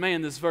verse. And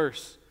man, this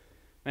verse,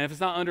 man, if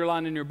it's not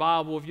underlined in your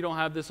Bible, if you don't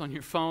have this on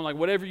your phone, like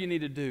whatever you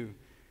need to do,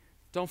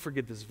 don't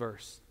forget this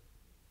verse.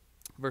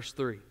 Verse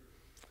 3.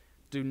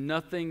 Do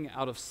nothing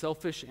out of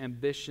selfish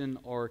ambition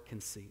or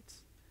conceit,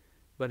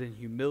 but in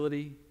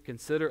humility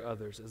consider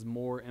others as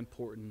more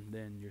important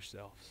than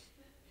yourselves.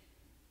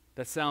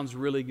 That sounds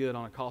really good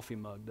on a coffee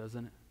mug,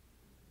 doesn't it?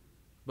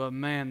 But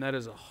man, that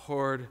is a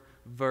hard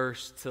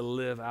verse to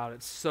live out.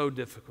 It's so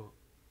difficult.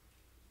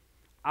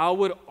 I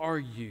would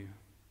argue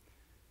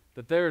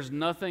that there is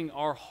nothing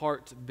our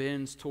heart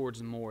bends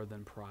towards more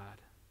than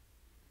pride.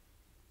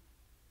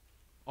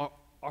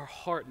 Our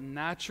heart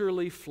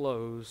naturally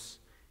flows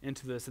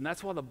into this, and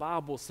that's why the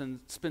Bible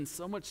spends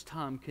so much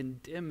time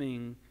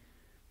condemning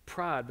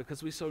pride,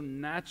 because we so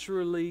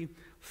naturally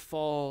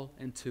fall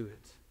into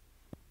it.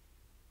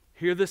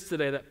 Hear this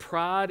today, that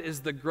pride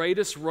is the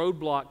greatest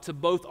roadblock to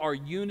both our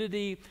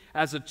unity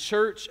as a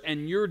church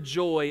and your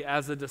joy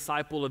as a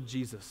disciple of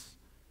Jesus.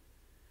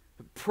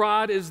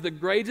 Pride is the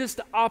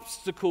greatest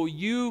obstacle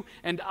you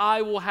and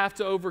I will have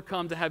to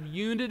overcome to have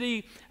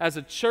unity as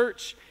a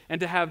church and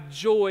to have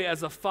joy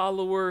as a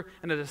follower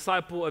and a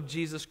disciple of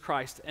Jesus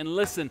Christ. And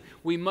listen,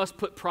 we must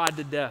put pride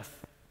to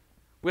death.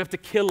 We have to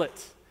kill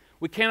it.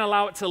 We can't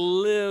allow it to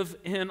live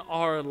in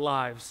our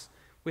lives.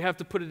 We have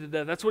to put it to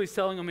death. That's what He's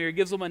telling them here. He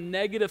gives them a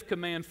negative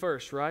command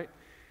first, right?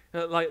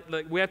 Like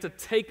we have to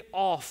take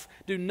off,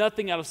 do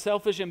nothing out of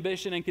selfish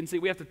ambition and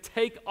conceit. We have to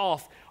take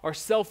off our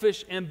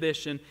selfish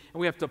ambition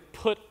and we have to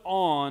put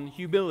on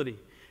humility.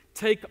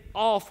 Take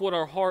off what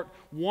our heart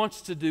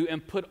wants to do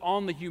and put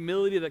on the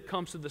humility that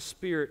comes through the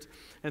Spirit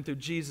and through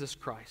Jesus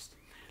Christ.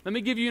 Let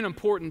me give you an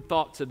important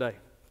thought today.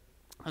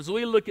 As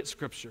we look at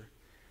Scripture,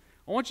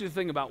 I want you to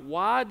think about,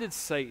 why did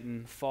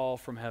Satan fall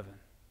from heaven?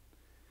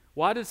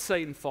 Why did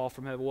Satan fall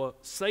from heaven? Well,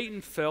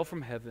 Satan fell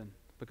from heaven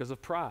because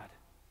of pride,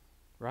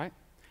 right?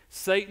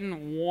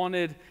 Satan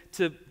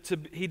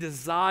he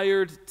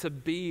desired to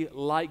be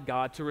like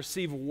God, to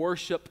receive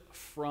worship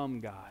from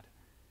God.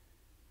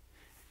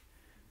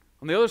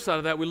 On the other side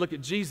of that, we look at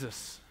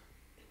Jesus.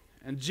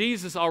 And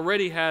Jesus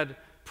already had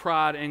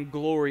pride and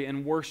glory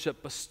and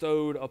worship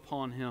bestowed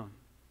upon Him.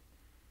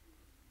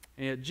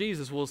 And yet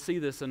Jesus, we'll see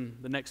this in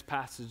the next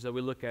passage that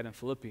we look at in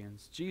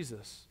Philippians.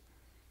 Jesus,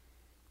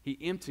 He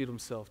emptied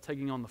Himself,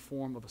 taking on the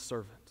form of a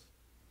servant,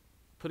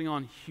 putting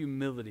on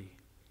humility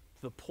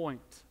to the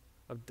point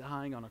of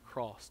dying on a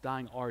cross,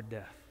 dying our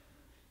death.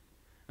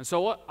 And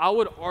so I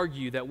would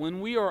argue that when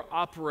we are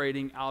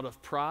operating out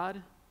of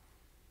pride,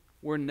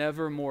 we're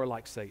never more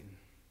like Satan.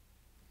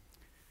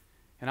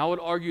 And I would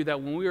argue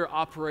that when we are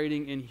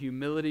operating in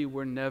humility,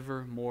 we're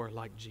never more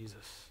like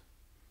Jesus.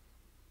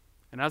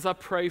 And as I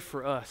pray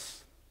for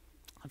us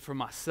and for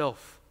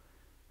myself,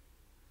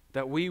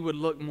 that we would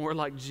look more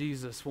like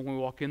Jesus when we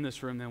walk in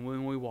this room than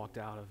when we walk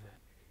out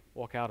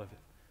of it.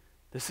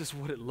 This is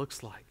what it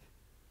looks like.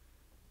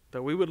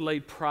 That we would lay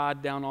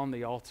pride down on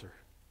the altar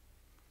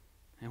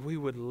and we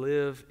would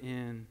live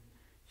in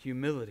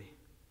humility.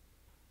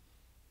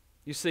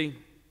 You see,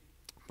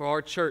 for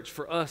our church,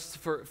 for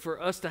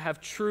us to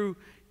have true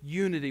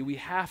unity, we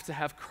have to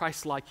have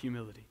Christ-like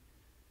humility.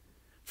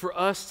 For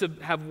us to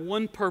have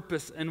one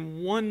purpose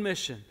and one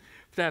mission,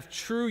 to have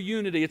true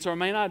unity, it's our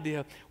main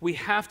idea, we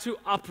have to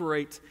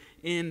operate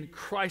in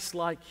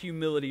Christ-like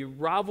humility.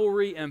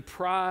 Rivalry and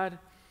pride,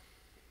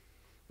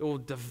 it will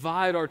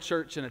divide our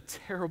church in a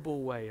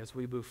terrible way as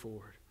we move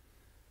forward.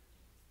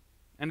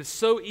 And it's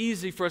so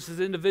easy for us as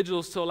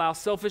individuals to allow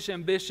selfish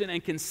ambition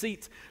and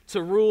conceit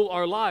to rule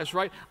our lives,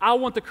 right? I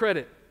want the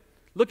credit.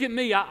 Look at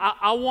me.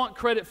 I want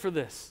credit for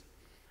this.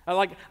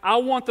 I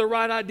want the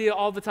right idea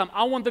all the time.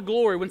 I want the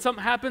glory. When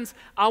something happens,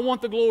 I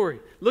want the glory.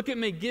 Look at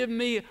me. Give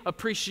me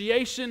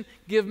appreciation.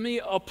 Give me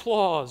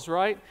applause,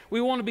 right?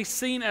 We want to be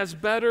seen as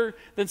better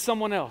than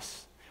someone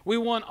else. We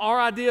want our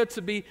idea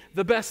to be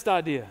the best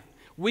idea.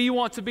 We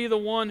want to be the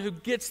one who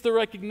gets the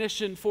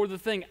recognition for the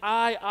thing.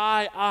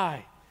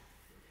 I.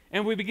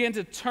 And we begin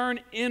to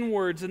turn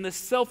inwards, and this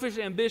selfish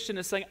ambition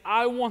is saying,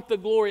 I want the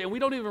glory. And we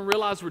don't even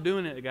realize we're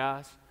doing it,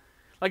 guys.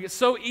 Like, it's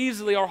so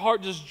easily our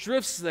heart just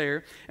drifts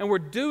there, and we're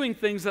doing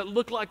things that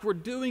look like we're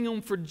doing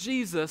them for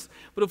Jesus,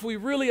 but if we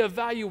really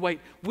evaluate,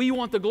 we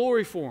want the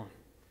glory for Him.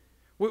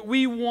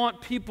 We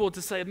want people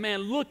to say, man,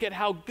 look at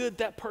how good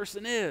that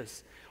person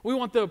is. We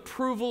want the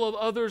approval of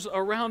others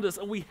around us,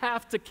 and we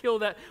have to kill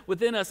that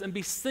within us and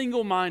be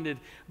single-minded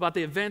about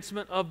the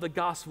advancement of the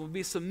gospel,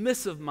 be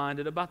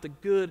submissive-minded about the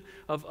good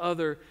of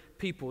other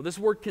people. This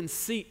word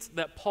conceit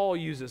that Paul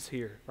uses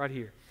here, right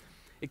here,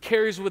 it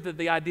carries with it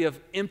the idea of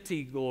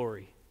empty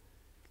glory,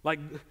 like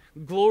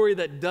glory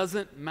that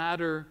doesn't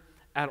matter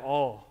at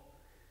all.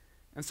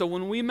 And so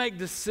when we make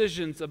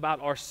decisions about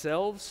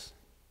ourselves,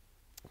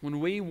 when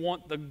we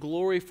want the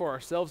glory for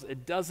ourselves,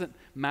 it doesn't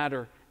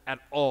matter at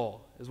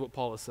all, is what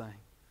Paul is saying.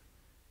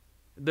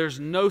 There's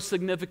no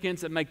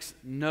significance. It makes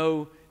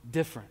no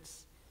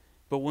difference.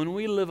 But when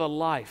we live a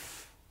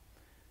life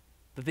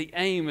that the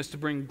aim is to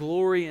bring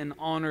glory and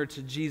honor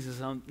to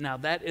Jesus, now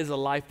that is a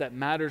life that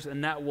matters,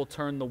 and that will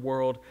turn the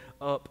world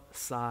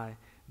upside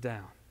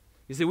down.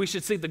 You see, we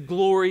should seek the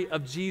glory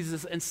of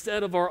Jesus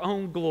instead of our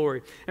own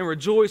glory, and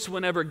rejoice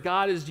whenever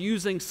God is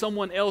using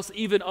someone else,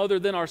 even other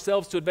than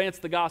ourselves, to advance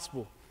the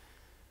gospel.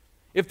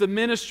 If the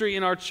ministry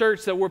in our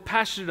church that we're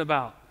passionate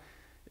about,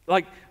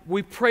 like,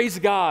 we praise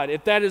God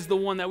if that is the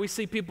one that we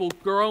see people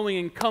growing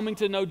and coming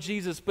to know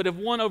Jesus, but if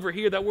one over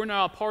here that we're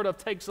not a part of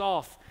takes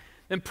off,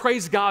 then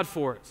praise God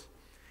for it.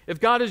 If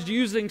God is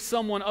using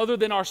someone other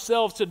than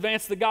ourselves to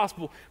advance the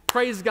gospel,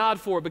 praise God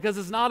for it, because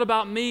it's not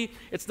about me,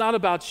 it's not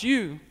about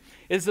you,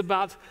 it's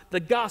about the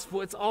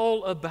gospel, it's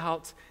all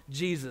about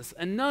Jesus.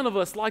 And none of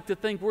us like to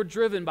think we're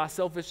driven by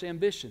selfish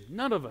ambition.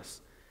 None of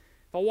us.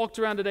 If I walked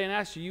around today and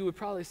asked you, you would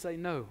probably say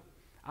no.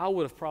 I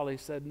would have probably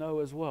said no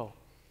as well.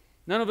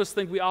 None of us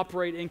think we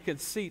operate in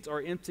conceit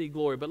or empty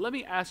glory. But let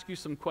me ask you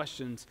some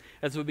questions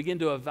as we begin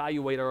to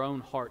evaluate our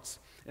own hearts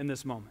in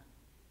this moment.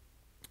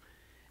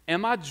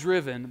 Am I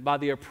driven by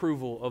the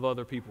approval of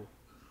other people?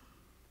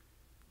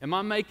 Am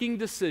I making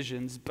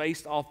decisions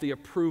based off the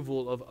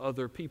approval of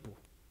other people?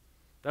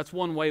 That's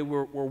one way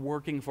we're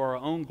working for our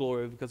own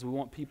glory, because we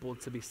want people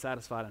to be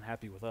satisfied and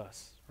happy with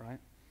us, right?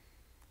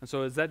 And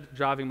so is that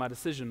driving my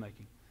decision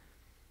making?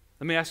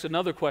 Let me ask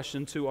another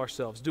question to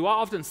ourselves. Do I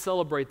often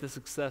celebrate the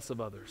success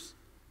of others?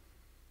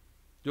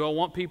 Do I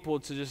want people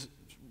to just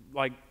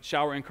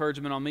shower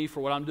encouragement on me for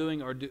what I'm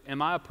doing, or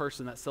am I a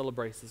person that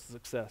celebrates the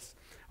success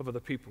of other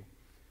people?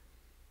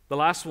 The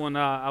last one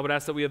I would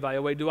ask that we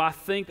evaluate, do I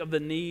think of the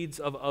needs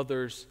of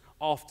others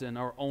often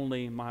or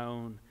only my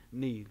own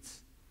needs?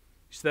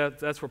 So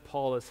that's where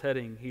Paul is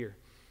heading here.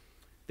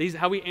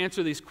 How we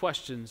answer these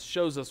questions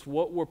shows us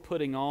what we're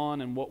putting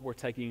on and what we're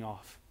taking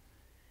off.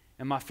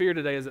 And my fear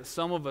today is that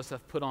some of us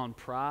have put on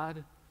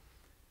pride.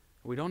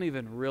 We don't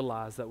even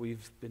realize that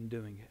we've been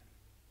doing it.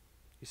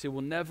 You see,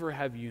 we'll never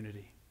have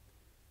unity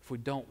if we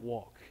don't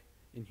walk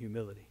in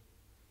humility.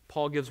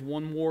 Paul gives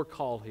one more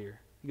call here.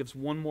 He gives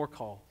one more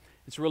call.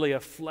 It's really a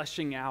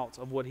fleshing out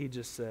of what he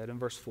just said in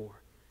verse 4.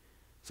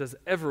 It says,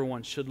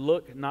 everyone should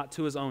look not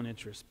to his own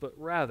interests, but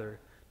rather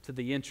to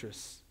the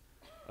interests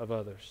of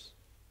others.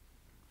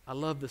 I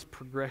love this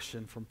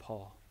progression from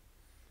Paul.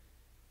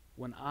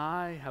 When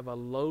I have a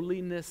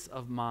lowliness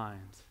of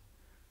mind,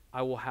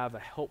 I will have a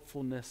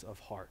helpfulness of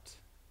heart,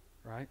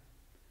 right?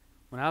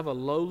 When I have a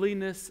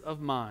lowliness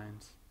of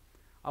mind,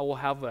 I will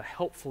have a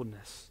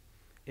helpfulness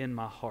in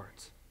my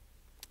heart.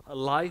 A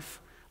life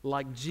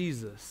like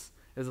Jesus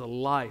is a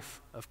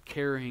life of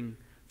caring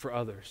for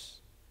others.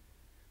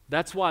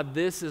 That's why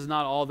this is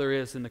not all there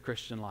is in the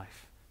Christian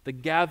life. The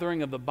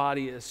gathering of the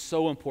body is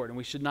so important.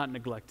 We should not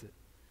neglect it.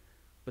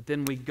 But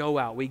then we go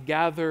out, we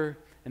gather,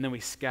 and then we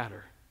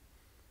scatter.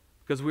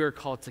 Because we are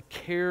called to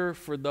care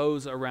for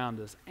those around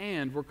us,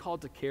 and we're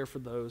called to care for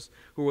those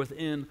who are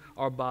within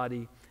our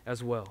body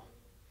as well.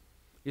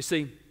 You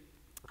see,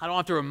 I don't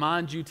have to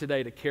remind you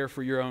today to care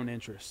for your own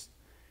interests.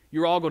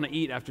 You're all going to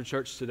eat after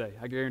church today,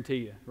 I guarantee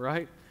you,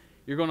 right?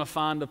 You're going to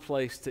find a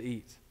place to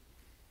eat.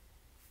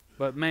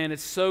 But man,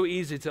 it's so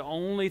easy to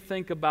only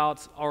think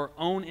about our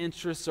own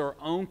interests, our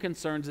own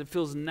concerns. It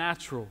feels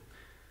natural.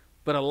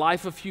 But a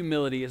life of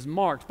humility is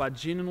marked by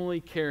genuinely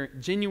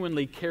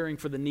caring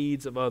for the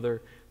needs of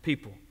other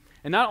people.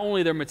 And not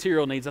only their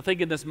material needs. I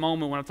think in this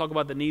moment when I talk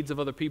about the needs of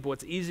other people,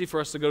 it's easy for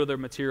us to go to their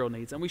material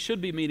needs. And we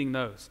should be meeting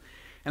those.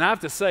 And I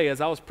have to say,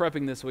 as I was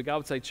prepping this week, I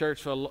would say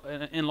church,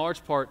 in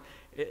large part,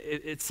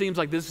 it seems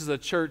like this is a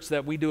church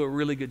that we do a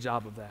really good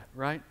job of that,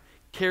 right?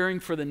 Caring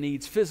for the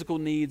needs, physical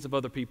needs of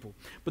other people.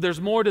 But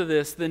there's more to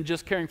this than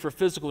just caring for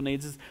physical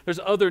needs. There's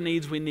other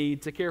needs we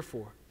need to care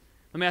for.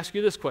 Let me ask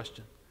you this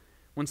question.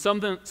 When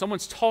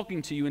someone's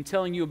talking to you and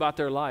telling you about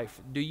their life,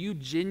 do you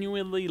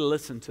genuinely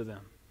listen to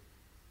them?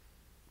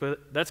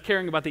 But that's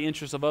caring about the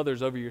interests of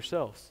others over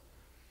yourselves.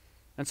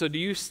 And so do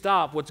you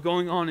stop what's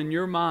going on in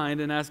your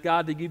mind and ask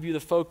God to give you the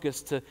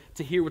focus to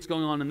hear what's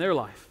going on in their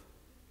life?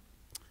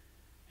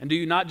 And do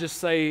you not just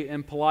say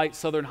in polite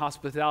Southern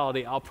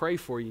hospitality, I'll pray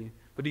for you,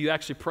 but do you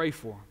actually pray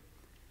for them?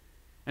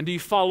 And do you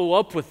follow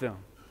up with them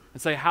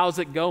and say, how's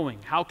it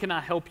going? How can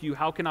I help you?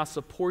 How can I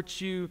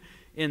support you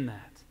in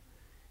that?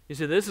 You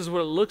see, this is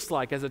what it looks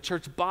like as a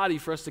church body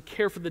for us to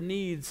care for the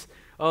needs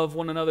of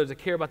one another, to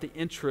care about the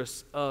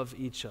interests of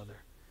each other.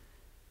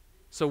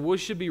 So we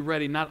should be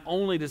ready not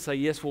only to say,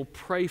 yes, we'll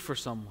pray for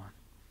someone,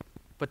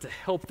 but to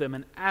help them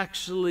and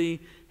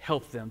actually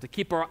help them, to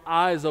keep our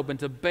eyes open,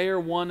 to bear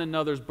one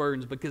another's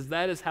burdens, because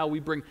that is how we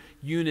bring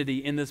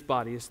unity in this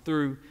body, is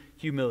through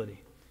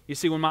humility. You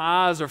see, when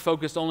my eyes are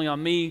focused only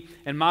on me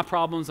and my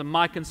problems and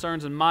my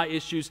concerns and my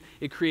issues,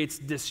 it creates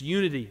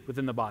disunity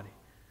within the body.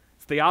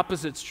 The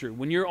opposite's true.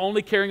 When you're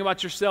only caring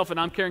about yourself and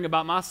I'm caring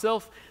about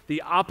myself,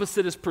 the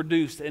opposite is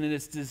produced, and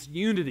it's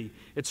disunity,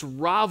 it's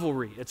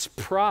rivalry, it's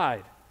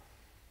pride.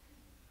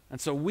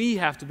 And so we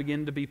have to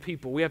begin to be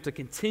people. We have to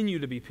continue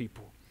to be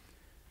people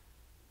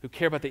who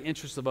care about the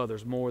interests of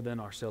others more than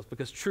ourselves,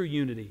 because true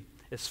unity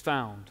is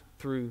found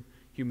through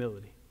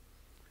humility.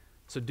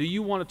 So do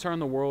you want to turn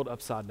the world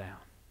upside down?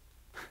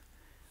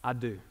 I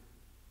do.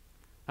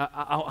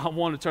 I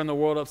want to turn the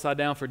world upside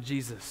down for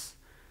Jesus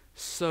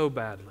so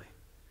badly.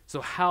 So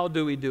how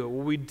do we do it?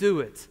 Well, we do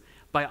it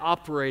by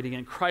operating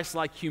in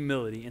Christ-like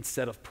humility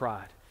instead of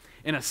pride.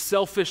 In a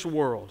selfish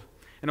world,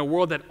 in a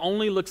world that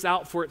only looks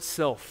out for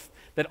itself,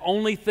 that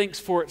only thinks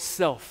for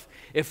itself,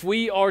 if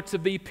we are to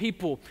be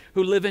people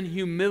who live in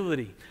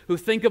humility, who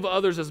think of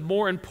others as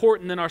more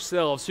important than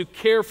ourselves, who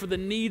care for the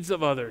needs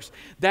of others,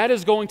 that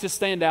is going to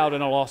stand out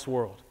in a lost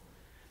world.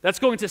 That's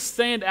going to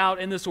stand out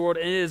in this world,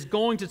 and it is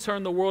going to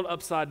turn the world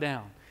upside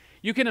down.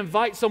 You can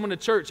invite someone to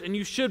church, and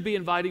you should be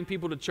inviting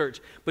people to church.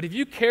 But if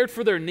you cared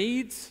for their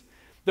needs,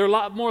 they're a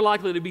lot more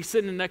likely to be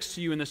sitting next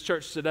to you in this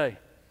church today.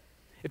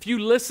 If you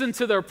listen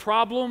to their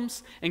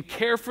problems and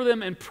care for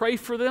them and pray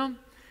for them,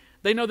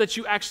 they know that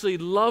you actually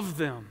love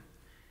them.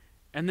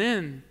 And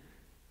then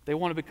they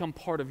want to become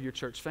part of your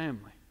church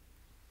family.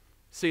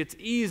 See, it's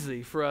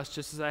easy for us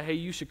just to say, hey,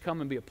 you should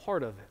come and be a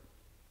part of it.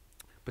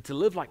 But to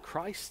live like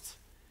Christ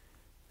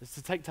is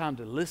to take time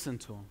to listen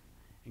to them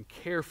and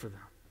care for them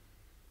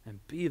and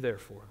be there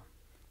for them,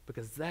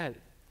 because that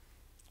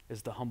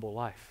is the humble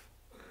life.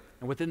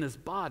 And within this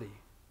body,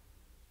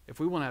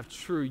 if we want to have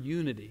true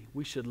unity,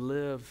 we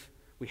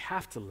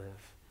have to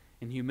live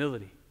in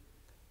humility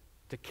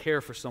to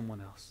care for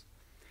someone else.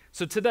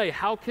 So today,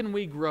 how can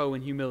we grow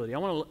in humility? I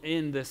want to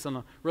end this on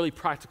a really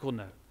practical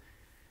note.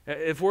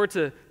 If we're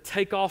to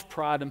take off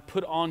pride and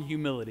put on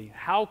humility,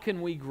 how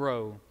can we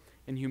grow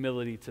in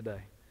humility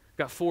today? I've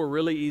got 4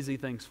 really easy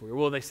things for you.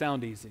 Well, they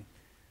sound easy,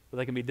 but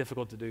they can be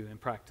difficult to do in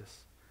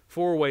practice.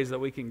 4 ways that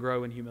we can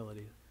grow in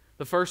humility.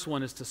 The first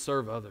one is to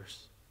serve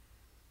others.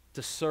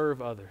 To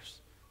serve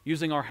others.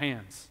 Using our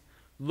hands.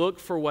 Look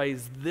for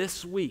ways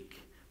this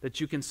week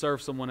that you can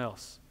serve someone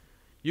else.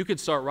 You could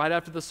start right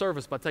after the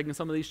service by taking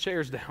some of these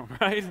chairs down,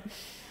 right?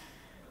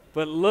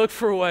 But look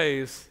for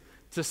ways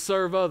to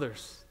serve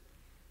others.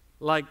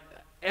 Like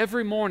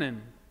every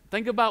morning,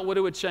 think about what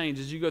it would change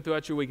as you go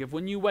throughout your week. If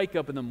when you wake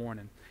up in the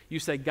morning, you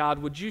say, God,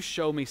 would you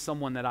show me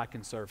someone that I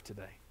can serve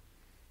today?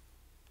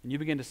 And you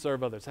begin to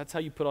serve others. That's how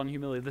you put on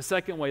humility. The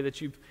second way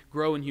that you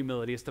grow in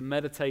humility is to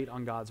meditate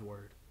on God's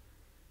Word.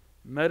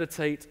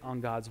 Meditate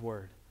on God's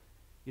Word.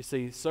 You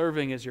see,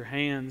 serving is your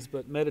hands,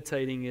 but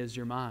meditating is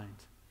your mind.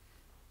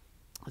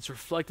 It's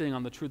reflecting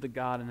on the truth of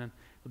God, and then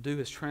will do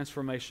His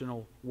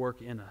transformational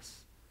work in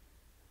us.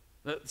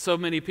 So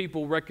many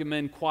people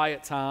recommend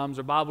quiet times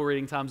or Bible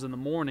reading times in the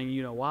morning.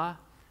 You know why?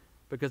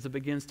 Because it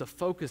begins to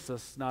focus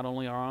us not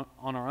only on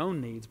our own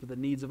needs, but the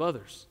needs of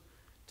others,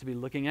 to be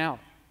looking out.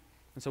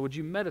 And so would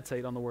you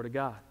meditate on the Word of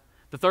God?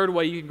 The third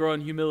way you can grow in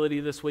humility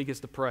this week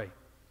is to pray.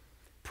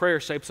 Prayer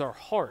shapes our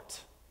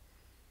heart.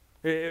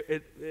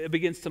 It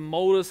begins to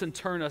mold us and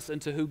turn us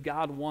into who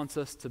God wants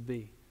us to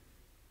be.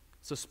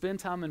 So spend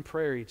time in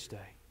prayer each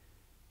day,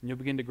 and you'll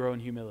begin to grow in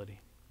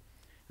humility.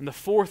 And the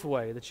fourth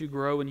way that you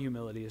grow in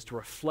humility is to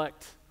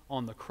reflect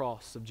on the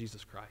cross of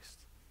Jesus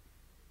Christ.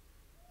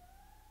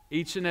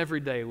 Each and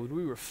every day, would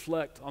we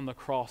reflect on the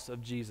cross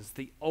of Jesus,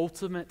 the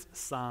ultimate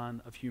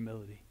sign of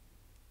humility?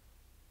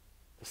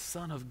 The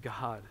Son of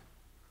God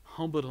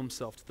humbled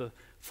Himself to the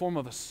form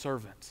of a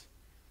servant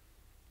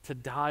to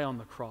die on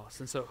the cross.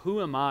 And so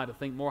who am I to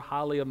think more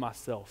highly of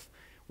myself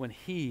when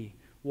He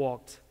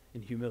walked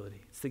in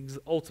humility? It's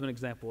the ultimate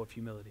example of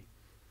humility.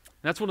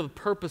 And that's one of the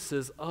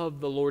purposes of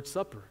the Lord's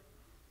Supper.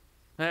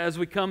 As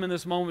we come in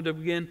this moment to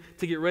begin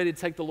to get ready to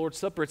take the Lord's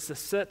Supper, it's to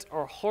set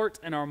our heart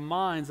and our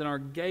minds and our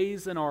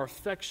gaze and our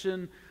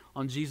affection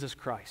on Jesus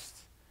Christ.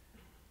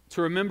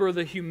 To remember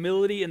the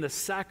humility and the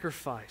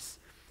sacrifice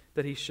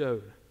that He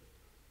showed.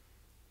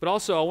 But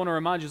also, I want to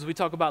remind you, as we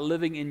talk about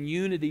living in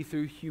unity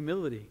through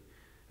humility,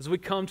 as we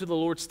come to the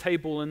Lord's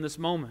table in this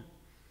moment,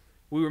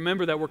 we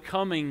remember that we're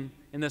coming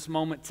in this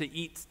moment to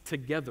eat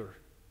together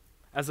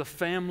as a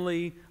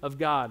family of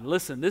God.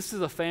 Listen, this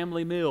is a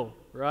family meal,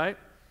 right?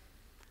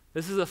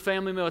 This is a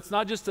family meal. It's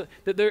not just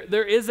that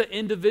there is an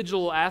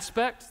individual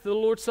aspect to the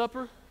Lord's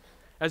Supper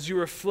as you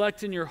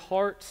reflect in your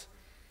heart,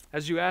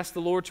 as you ask the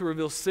Lord to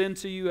reveal sin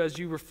to you, as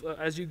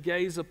you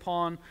gaze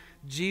upon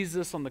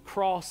Jesus on the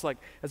cross, like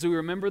as we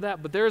remember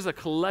that. But there is a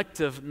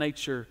collective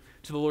nature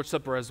to the Lord's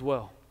Supper as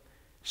well.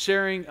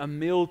 Sharing a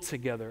meal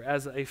together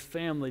as a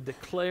family,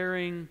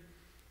 declaring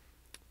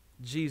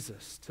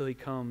Jesus till he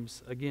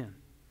comes again.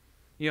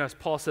 You know, as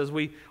Paul says,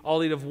 we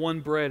all eat of one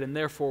bread, and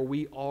therefore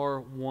we are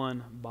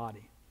one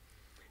body.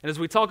 And as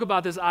we talk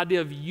about this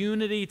idea of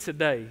unity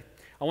today,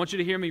 I want you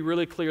to hear me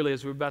really clearly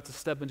as we're about to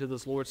step into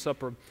this Lord's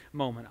Supper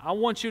moment. I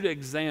want you to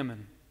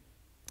examine,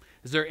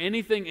 is there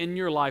anything in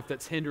your life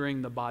that's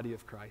hindering the body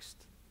of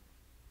Christ?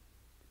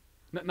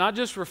 Not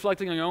just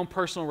reflecting on your own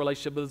personal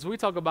relationship, but as we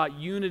talk about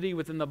unity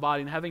within the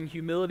body and having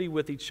humility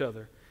with each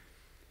other,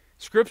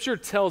 Scripture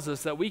tells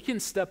us that we can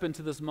step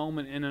into this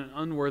moment in an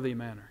unworthy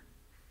manner.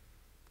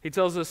 He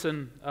tells us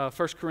in 1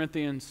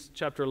 Corinthians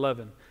chapter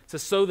 11, it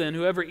says, "So then,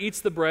 whoever eats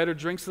the bread or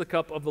drinks the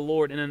cup of the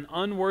Lord in an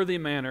unworthy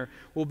manner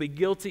will be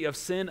guilty of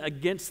sin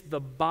against the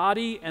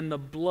body and the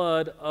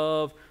blood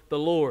of the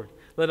Lord.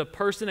 Let a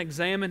person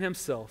examine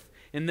himself.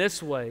 In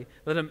this way,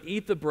 let him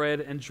eat the bread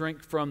and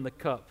drink from the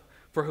cup.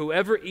 For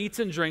whoever eats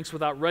and drinks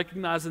without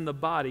recognizing the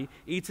body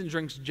eats and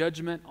drinks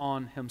judgment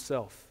on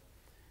himself."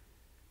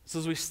 So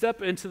as we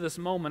step into this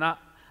moment, I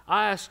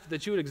ask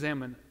that you would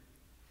examine,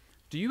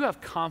 do you have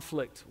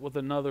conflict with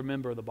another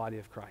member of the body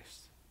of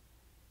Christ?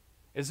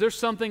 Is there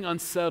something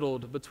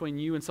unsettled between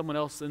you and someone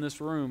else in this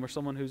room or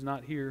someone who's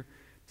not here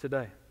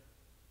today?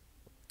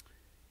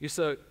 You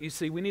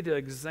see, we need to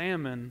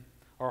examine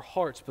our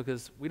hearts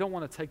because we don't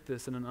want to take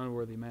this in an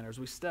unworthy manner. As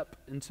we step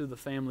into the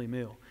family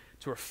meal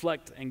to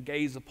reflect and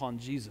gaze upon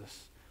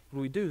Jesus,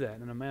 would we do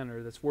that in a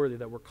manner that's worthy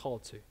that we're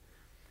called to?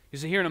 You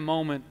see, here in a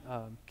moment,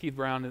 Keith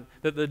Brown,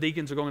 the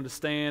deacons are going to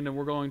stand and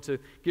we're going to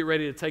get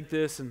ready to take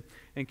this. And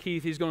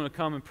Keith, he's going to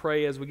come and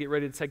pray as we get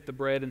ready to take the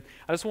bread. And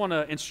I just want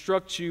to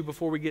instruct you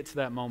before we get to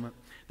that moment.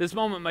 This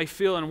moment may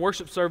feel, in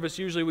worship service,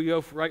 usually we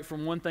go right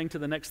from one thing to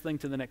the next thing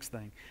to the next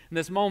thing. And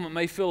this moment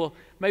may feel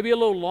maybe a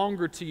little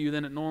longer to you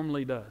than it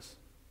normally does.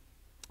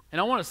 And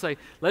I want to say,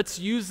 let's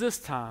use this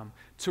time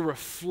to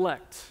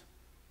reflect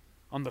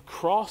on the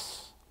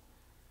cross,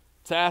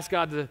 to ask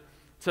God to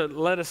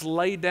let us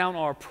lay down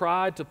our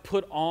pride, to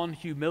put on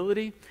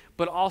humility,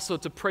 but also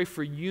to pray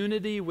for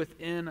unity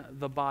within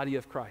the body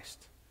of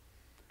Christ.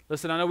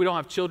 Listen, I know we don't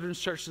have children's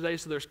church today,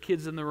 so there's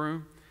kids in the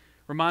room.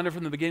 Reminder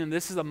from the beginning,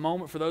 this is a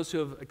moment for those who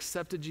have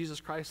accepted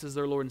Jesus Christ as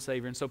their Lord and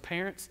Savior. And so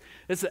parents,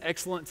 this is an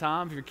excellent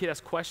time if your kid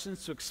has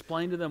questions to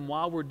explain to them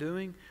why we're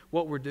doing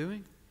what we're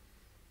doing.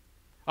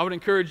 I would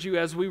encourage you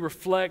as we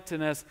reflect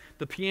and as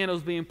the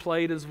piano's being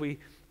played, as we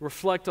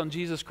reflect on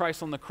Jesus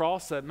Christ on the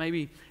cross, that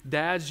maybe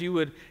dads, you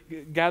would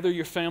gather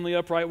your family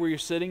up right where you're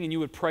sitting and you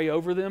would pray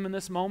over them in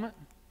this moment.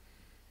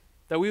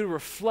 That we would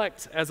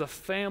reflect as a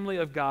family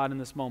of God in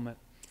this moment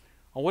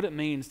on what it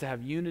means to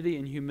have unity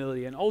and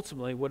humility and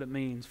ultimately what it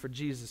means for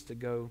Jesus to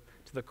go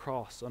to the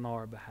cross on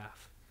our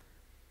behalf.